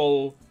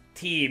whole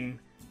team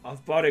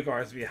of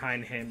bodyguards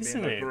behind him.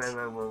 Isn't being like, it?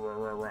 "Rah, rah, rah,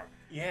 rah, rah."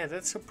 Yeah,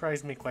 that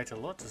surprised me quite a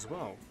lot as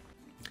well.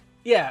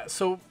 Yeah,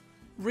 so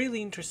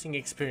really interesting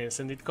experience,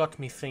 and it got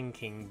me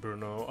thinking,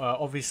 Bruno.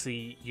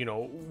 Obviously,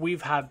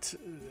 we've had,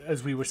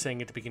 as we were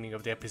saying at the beginning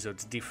of the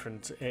episodes,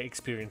 different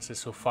experiences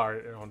so far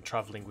on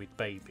traveling with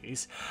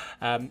babies.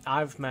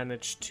 I've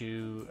managed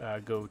to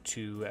go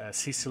to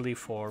Sicily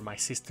for my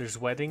sister's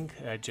wedding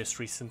just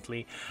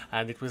recently,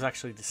 and it was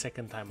actually the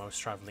second time I was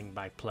traveling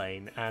by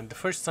plane. And the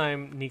first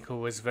time, Nico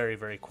was very,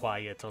 very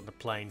quiet on the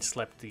plane,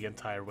 slept the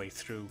entire way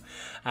through,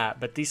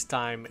 but this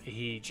time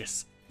he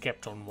just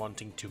kept on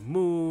wanting to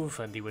move,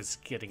 and he was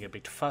getting a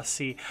bit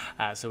fussy,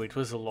 so it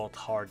was a lot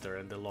harder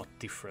and a lot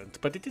different,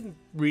 but it didn't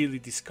really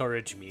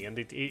discourage me, and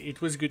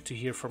it was good to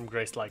hear from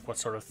Grace like what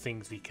sort of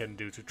things we can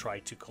do to try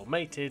to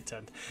calmate it,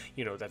 and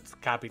that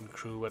cabin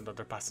crew and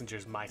other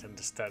passengers might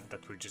understand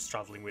that we're just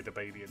traveling with a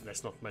baby and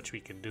there's not much we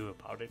can do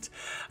about it.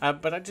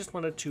 But I just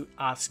wanted to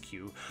ask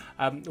you,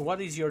 what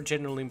is your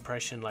general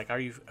impression? Like,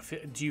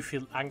 do you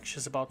feel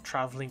anxious about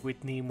traveling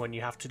with Neem when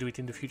you have to do it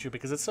in the future?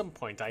 Because at some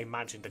point I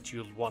imagine that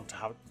you'll want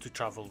to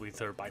travel with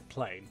her by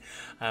plane.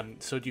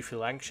 So do you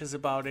feel anxious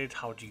about it?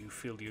 How do you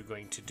feel you're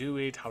going to do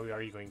it? How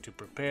are you going to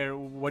prepare?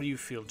 What do you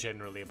feel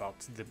generally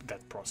about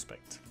that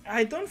prospect?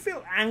 I don't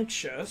feel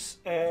anxious,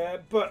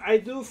 but I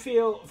do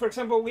feel, for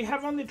example, we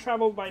have only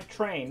traveled by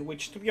train,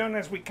 which to be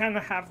honest we kind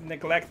of have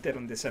neglected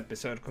on this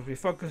episode because we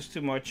focus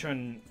too much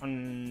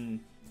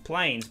on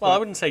planes. Well, I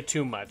wouldn't say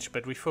too much,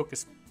 but we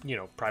focused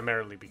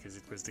primarily because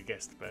it was the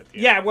guest. But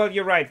well,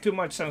 you're right. Too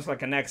much sounds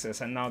like an excess,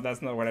 and no,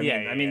 that's not what I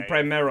mean. I mean,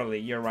 primarily,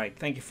 you're right.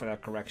 Thank you for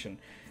that correction.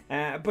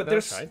 But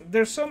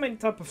there's so many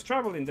types of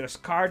traveling. There's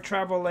car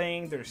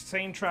traveling, there's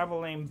train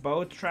traveling,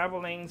 boat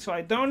traveling. So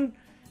I done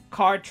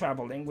car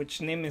traveling,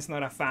 which Nim is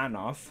not a fan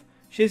of.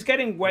 She's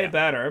getting way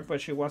better,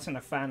 but she wasn't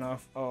a fan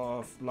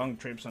of long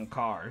trips on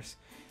cars.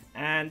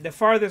 And the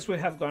farthest we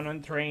have gone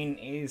on train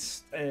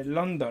is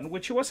London,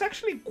 which was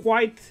actually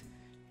quite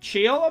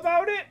chill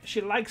about it.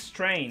 She likes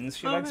trains.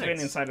 She likes being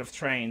inside of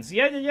trains.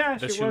 Yeah.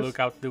 Does she look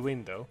out the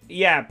window?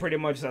 Yeah, pretty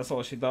much that's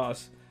all she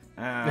does.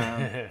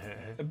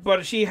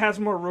 But she has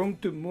more room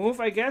to move,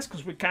 I guess,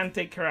 because we can't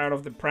take her out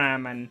of the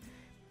pram and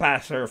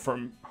pass her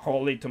from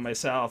wholly to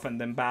myself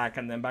and then back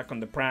on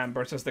the pram,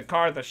 versus the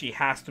car that she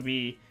has to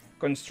be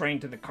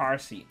constrained to the car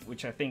seat,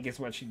 which I think is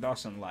what she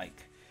doesn't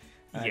like.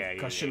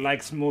 Because she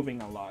likes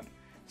moving a lot.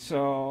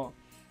 So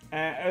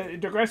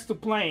in regards to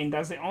plane,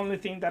 that's the only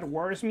thing that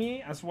worries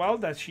me as well,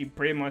 that she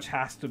pretty much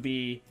has to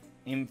be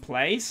in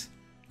place.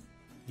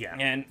 Yeah.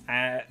 And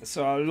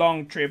so a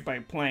long trip by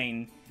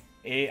plane,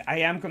 I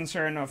am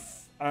concerned of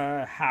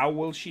how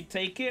will she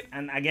take it.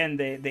 And again,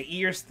 the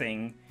ears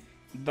thing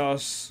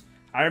does.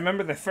 I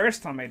remember the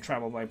first time I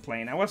traveled by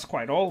plane, I was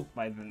quite old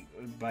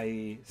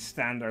by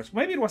standards.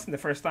 Maybe it wasn't the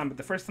first time, but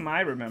the first time I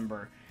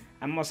remember,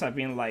 I must have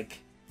been like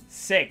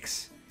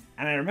 6.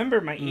 And I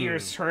remember my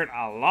ears hurt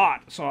a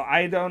lot. So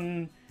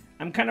I'm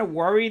kind of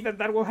worried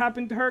that will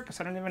happen to her, because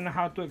I don't even know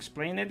how to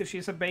explain it if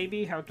she's a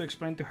baby, how to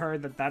explain to her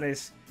that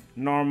is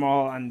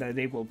normal and that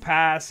they will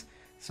pass.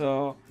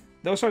 So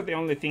those are the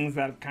only things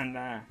that kind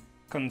of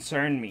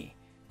concern me.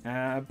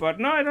 But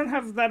no, I don't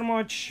have that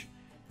much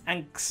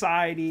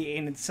anxiety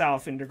in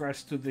itself in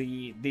regards to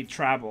the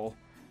travel.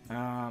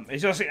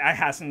 It's just I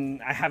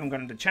haven't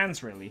gotten the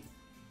chance really.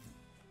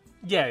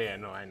 Yeah,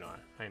 no, I know,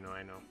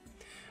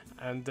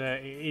 and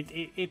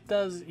it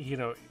does,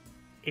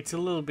 it's a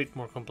little bit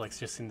more complex,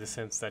 just in the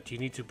sense that you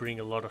need to bring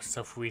a lot of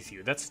stuff with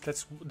you. That's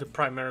the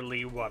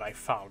primarily what I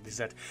found, is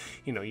that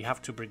you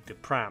have to bring the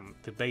pram,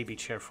 the baby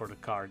chair for the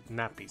car,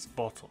 nappies,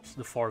 bottles,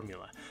 the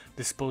formula,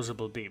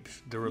 disposable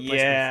bibs, the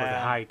replacement for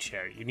the high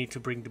chair. You need to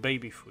bring the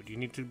baby food. You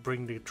need to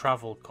bring the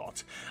travel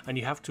cot, and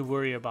you have to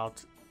worry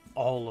about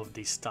all of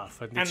this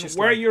stuff, and it's just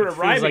where you're it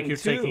arriving feels like you're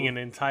too. taking an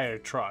entire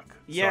truck.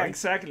 Yeah, Sorry?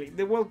 exactly.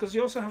 Well, because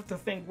you also have to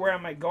think, where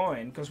am I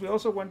going? Because we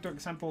also went, to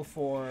example,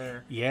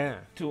 to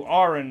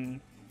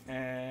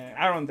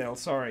Arundel,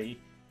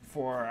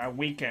 for a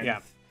weekend. Yeah.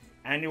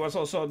 And it was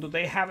also, do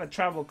they have a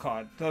travel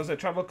cot? Does the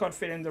travel cot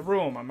fit in the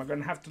room? Am I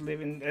gonna have to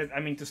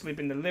to sleep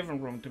in the living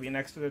room to be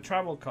next to the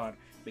travel cot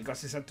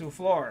because it's a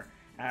 2-floor?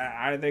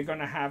 Are they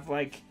gonna have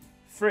like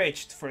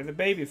fridge for the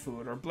baby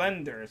food, or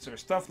blenders or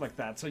stuff like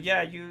that? So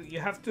yeah, you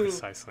have to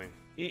Precisely.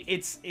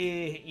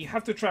 You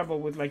have to travel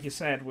with, like you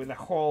said, with a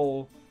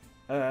whole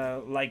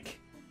like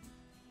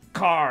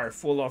car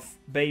full of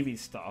baby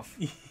stuff.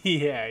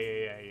 yeah.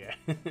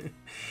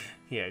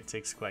 Yeah, it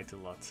takes quite a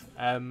lot.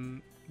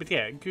 But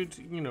yeah,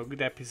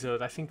 good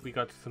episode. I think we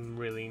got some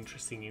really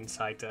interesting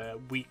insight.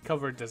 We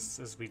covered,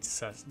 as we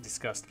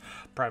discussed,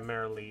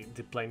 primarily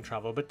the plane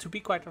travel. But to be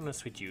quite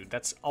honest with you,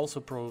 that's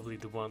also probably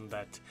the one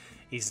that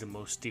is the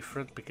most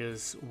different,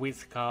 because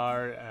with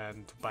car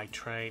and by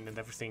train and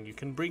everything, you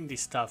can bring this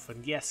stuff,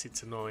 and yes,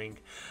 it's annoying,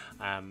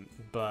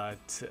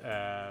 but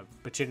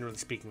generally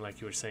speaking,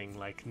 like you were saying,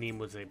 like Neem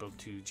was able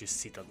to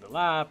just sit on the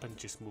lap and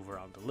just move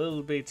around a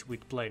little bit.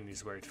 With plane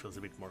is where it feels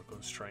a bit more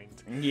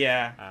constrained.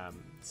 Yeah.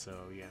 So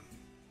yeah.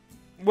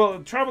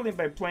 Well, traveling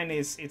by plane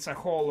it's a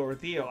whole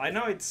ordeal. I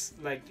know it's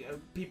like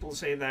people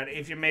say that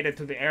if you made it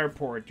to the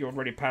airport, you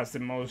already passed the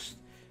most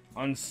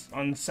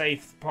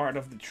unsafe part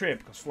of the trip,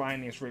 because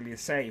flying is really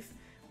safe.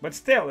 But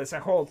still, it's a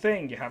whole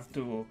thing. You have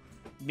to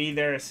be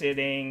there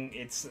sitting.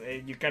 It's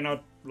you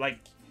cannot, like,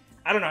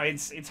 I don't know.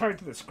 It's hard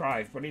to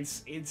describe, but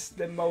it's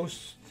the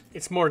most.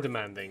 It's more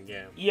demanding,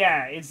 yeah.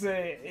 Yeah, it's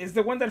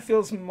the one that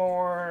feels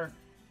more.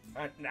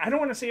 I don't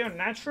want to say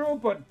unnatural,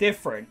 but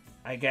different,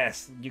 I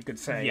guess you could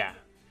say. Yeah.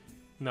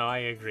 No, I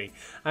agree.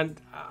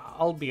 And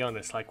I'll be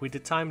honest, like, with the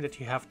time that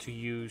you have to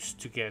use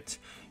to get,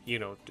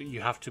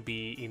 you have to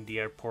be in the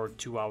airport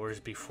 2 hours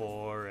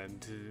before,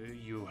 and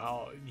you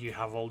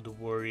have all the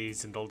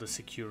worries and all the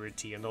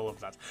security and all of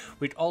that.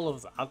 With all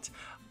of that,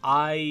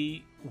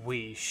 I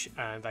wish,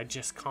 and I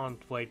just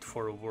can't wait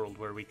for a world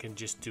where we can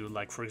just do,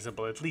 like, for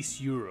example, at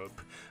least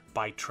Europe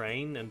by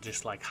train, and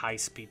just like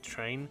high-speed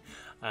train,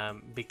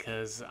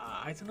 because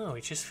I don't know,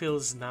 it just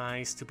feels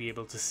nice to be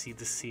able to see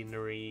the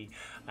scenery,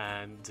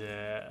 and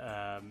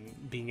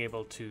being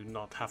able to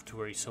not have to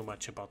worry so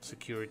much about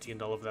security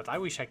and all of that. I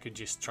wish I could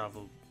just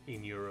travel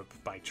in Europe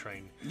by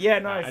train. Yeah,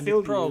 no, I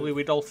feel probably,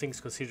 with all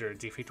things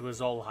considered, if it was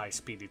all high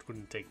speed, it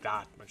wouldn't take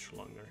that much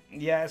longer.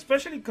 Yeah,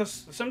 especially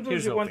because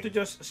sometimes you want to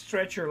just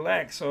stretch your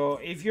legs. So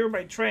if you're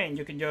by train,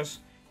 you can just,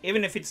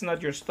 even if it's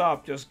not your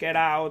stop, just get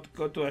out,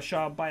 go to a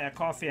shop, buy a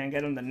coffee, and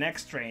get on the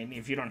next train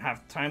if you don't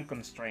have time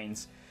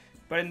constraints.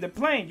 But in the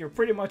plane, you're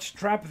pretty much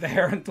trapped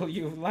there until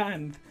you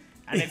land.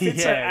 And if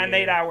it's an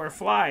 8-hour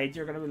flight,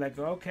 you're going to be like,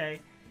 okay.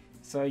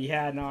 So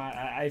yeah, no,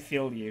 I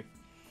feel you.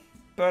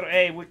 But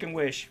hey, we can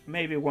wish.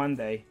 Maybe one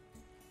day.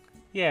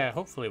 Yeah,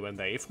 hopefully one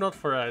day. If not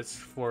for us,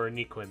 for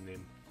Nico and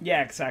Nim.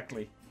 Yeah,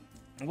 exactly.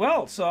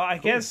 Well, so I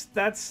guess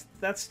that's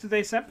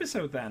today's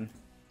episode then.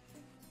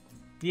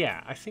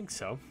 Yeah, I think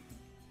so.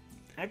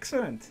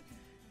 Excellent.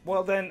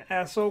 Well then,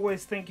 as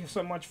always, thank you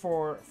so much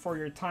for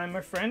your time,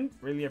 my friend.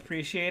 Really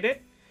appreciate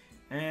it.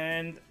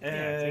 And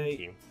thank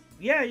you.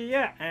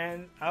 Yeah.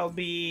 And I'll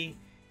be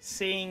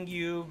seeing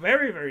you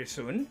very, very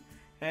soon.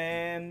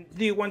 And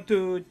do you want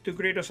to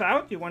greet us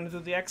out? Do you want to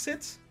do the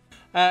exits?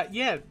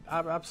 Yeah,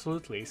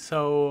 absolutely.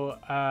 So,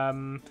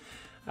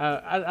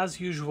 as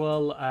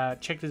usual,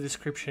 check the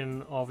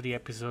description of the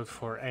episode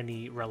for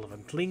any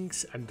relevant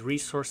links and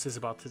resources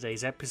about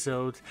today's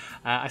episode.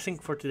 I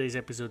think for today's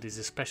episode is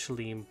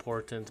especially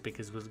important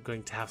because we're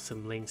going to have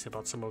some links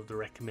about some of the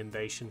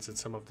recommendations and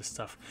some of the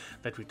stuff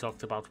that we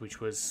talked about, which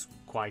was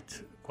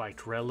quite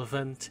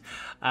relevant.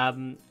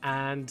 And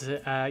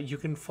you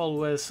can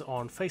follow us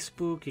on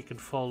Facebook, you can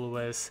follow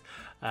us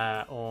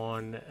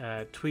on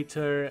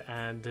Twitter,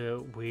 and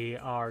we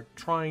are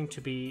trying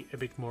to be a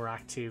bit more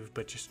active,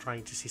 but just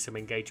trying to see some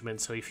engagement.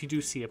 So if you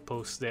do see a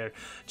post there,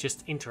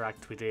 just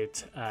interact with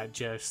it.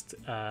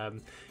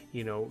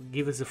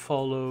 Give us a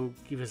follow,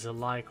 give us a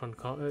like,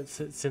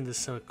 send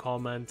us a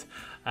comment,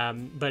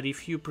 But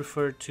if you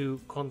prefer to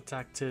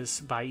contact us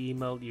by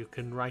email, you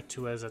can write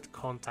to us at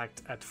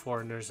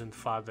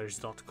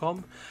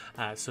contact@foreignersandfathers.com.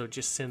 So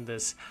just send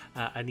us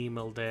an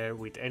email there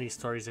with any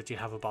stories that you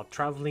have about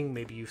traveling.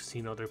 Maybe you've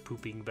seen other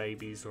pooping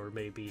babies, or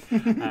maybe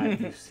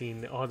you've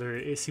seen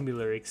other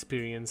similar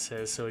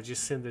experiences. So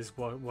just send us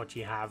what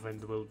you have,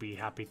 and we'll be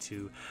happy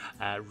to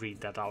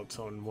read that out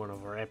on one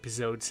of our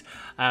episodes.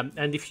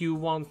 And if you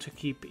want to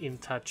keep in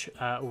touch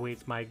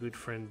with my good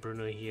friend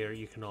Bruno here,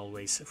 you can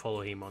always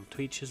follow him on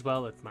Twitch as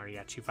well at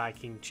Mariachi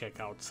Viking. Check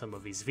out some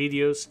of his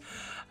videos,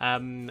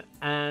 and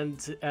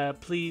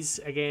please,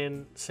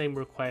 again, same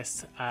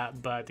request,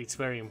 but it's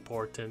very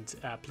important,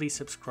 please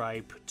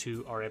subscribe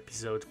to our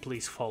episode,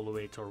 please follow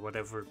it, or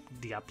whatever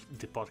the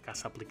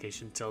podcast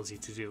application tells you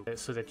to do,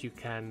 so that you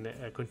can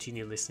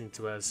continue listening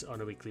to us on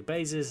a weekly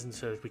basis, and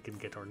so that we can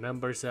get our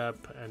numbers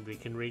up and we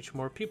can reach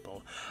more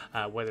people,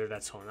 whether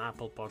that's on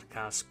Apple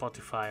Podcasts,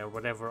 Spotify, or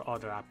whatever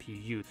other app you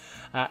use,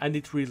 and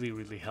it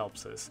really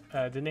helps us.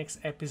 The next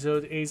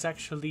episode is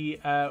actually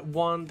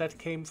one that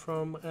came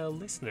from a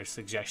listener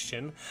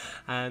suggestion,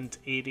 and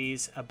it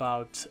is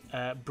about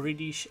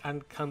British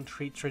and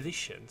country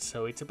traditions.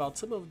 So it's about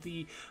some of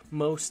the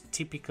most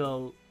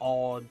typical,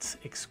 odd,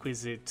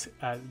 exquisite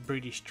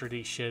British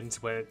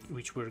traditions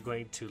which we're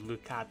going to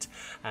look at,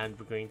 and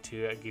we're going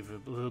to give a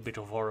little bit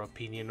of our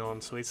opinion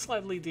on. So it's a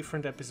slightly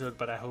different episode,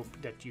 but I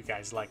hope that you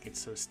guys like it,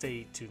 so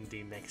stay tuned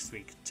in next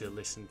week to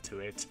listen to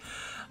it.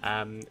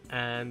 And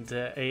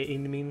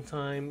in the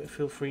meantime,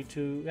 feel free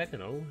to, I don't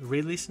know,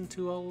 re-listen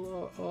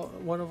to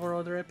one of our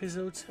other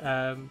episodes.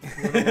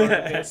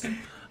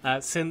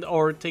 Send,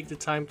 or take the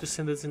time to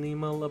send us an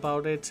email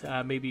about it.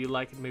 Maybe you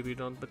like it, maybe you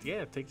don't, but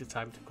yeah, take the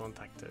time to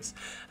contact us.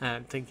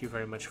 And thank you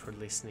very much for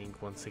listening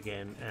once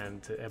again.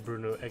 And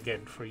Bruno,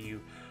 again, for you,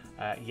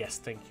 yes,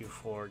 thank you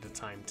for the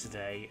time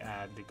today.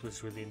 It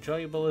was really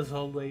enjoyable as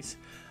always.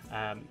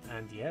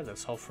 And yeah,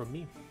 that's all from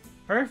me.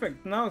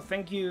 Perfect. No,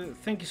 thank you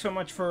so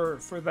much for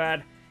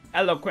that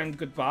eloquent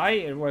goodbye.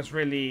 It was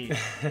really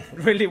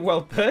really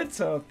well put,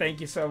 so thank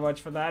you so much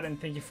for that, and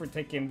thank you for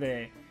taking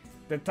the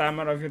time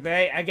out of your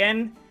day.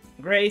 Again,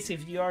 Grace,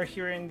 if you are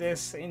hearing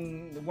this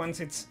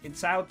once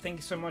it's out, thank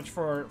you so much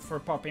for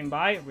popping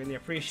by. Really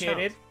appreciate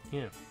it.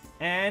 Yeah.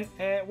 And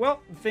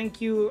well,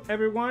 thank you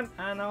everyone,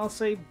 and I'll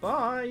say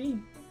bye.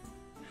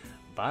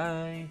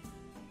 Bye.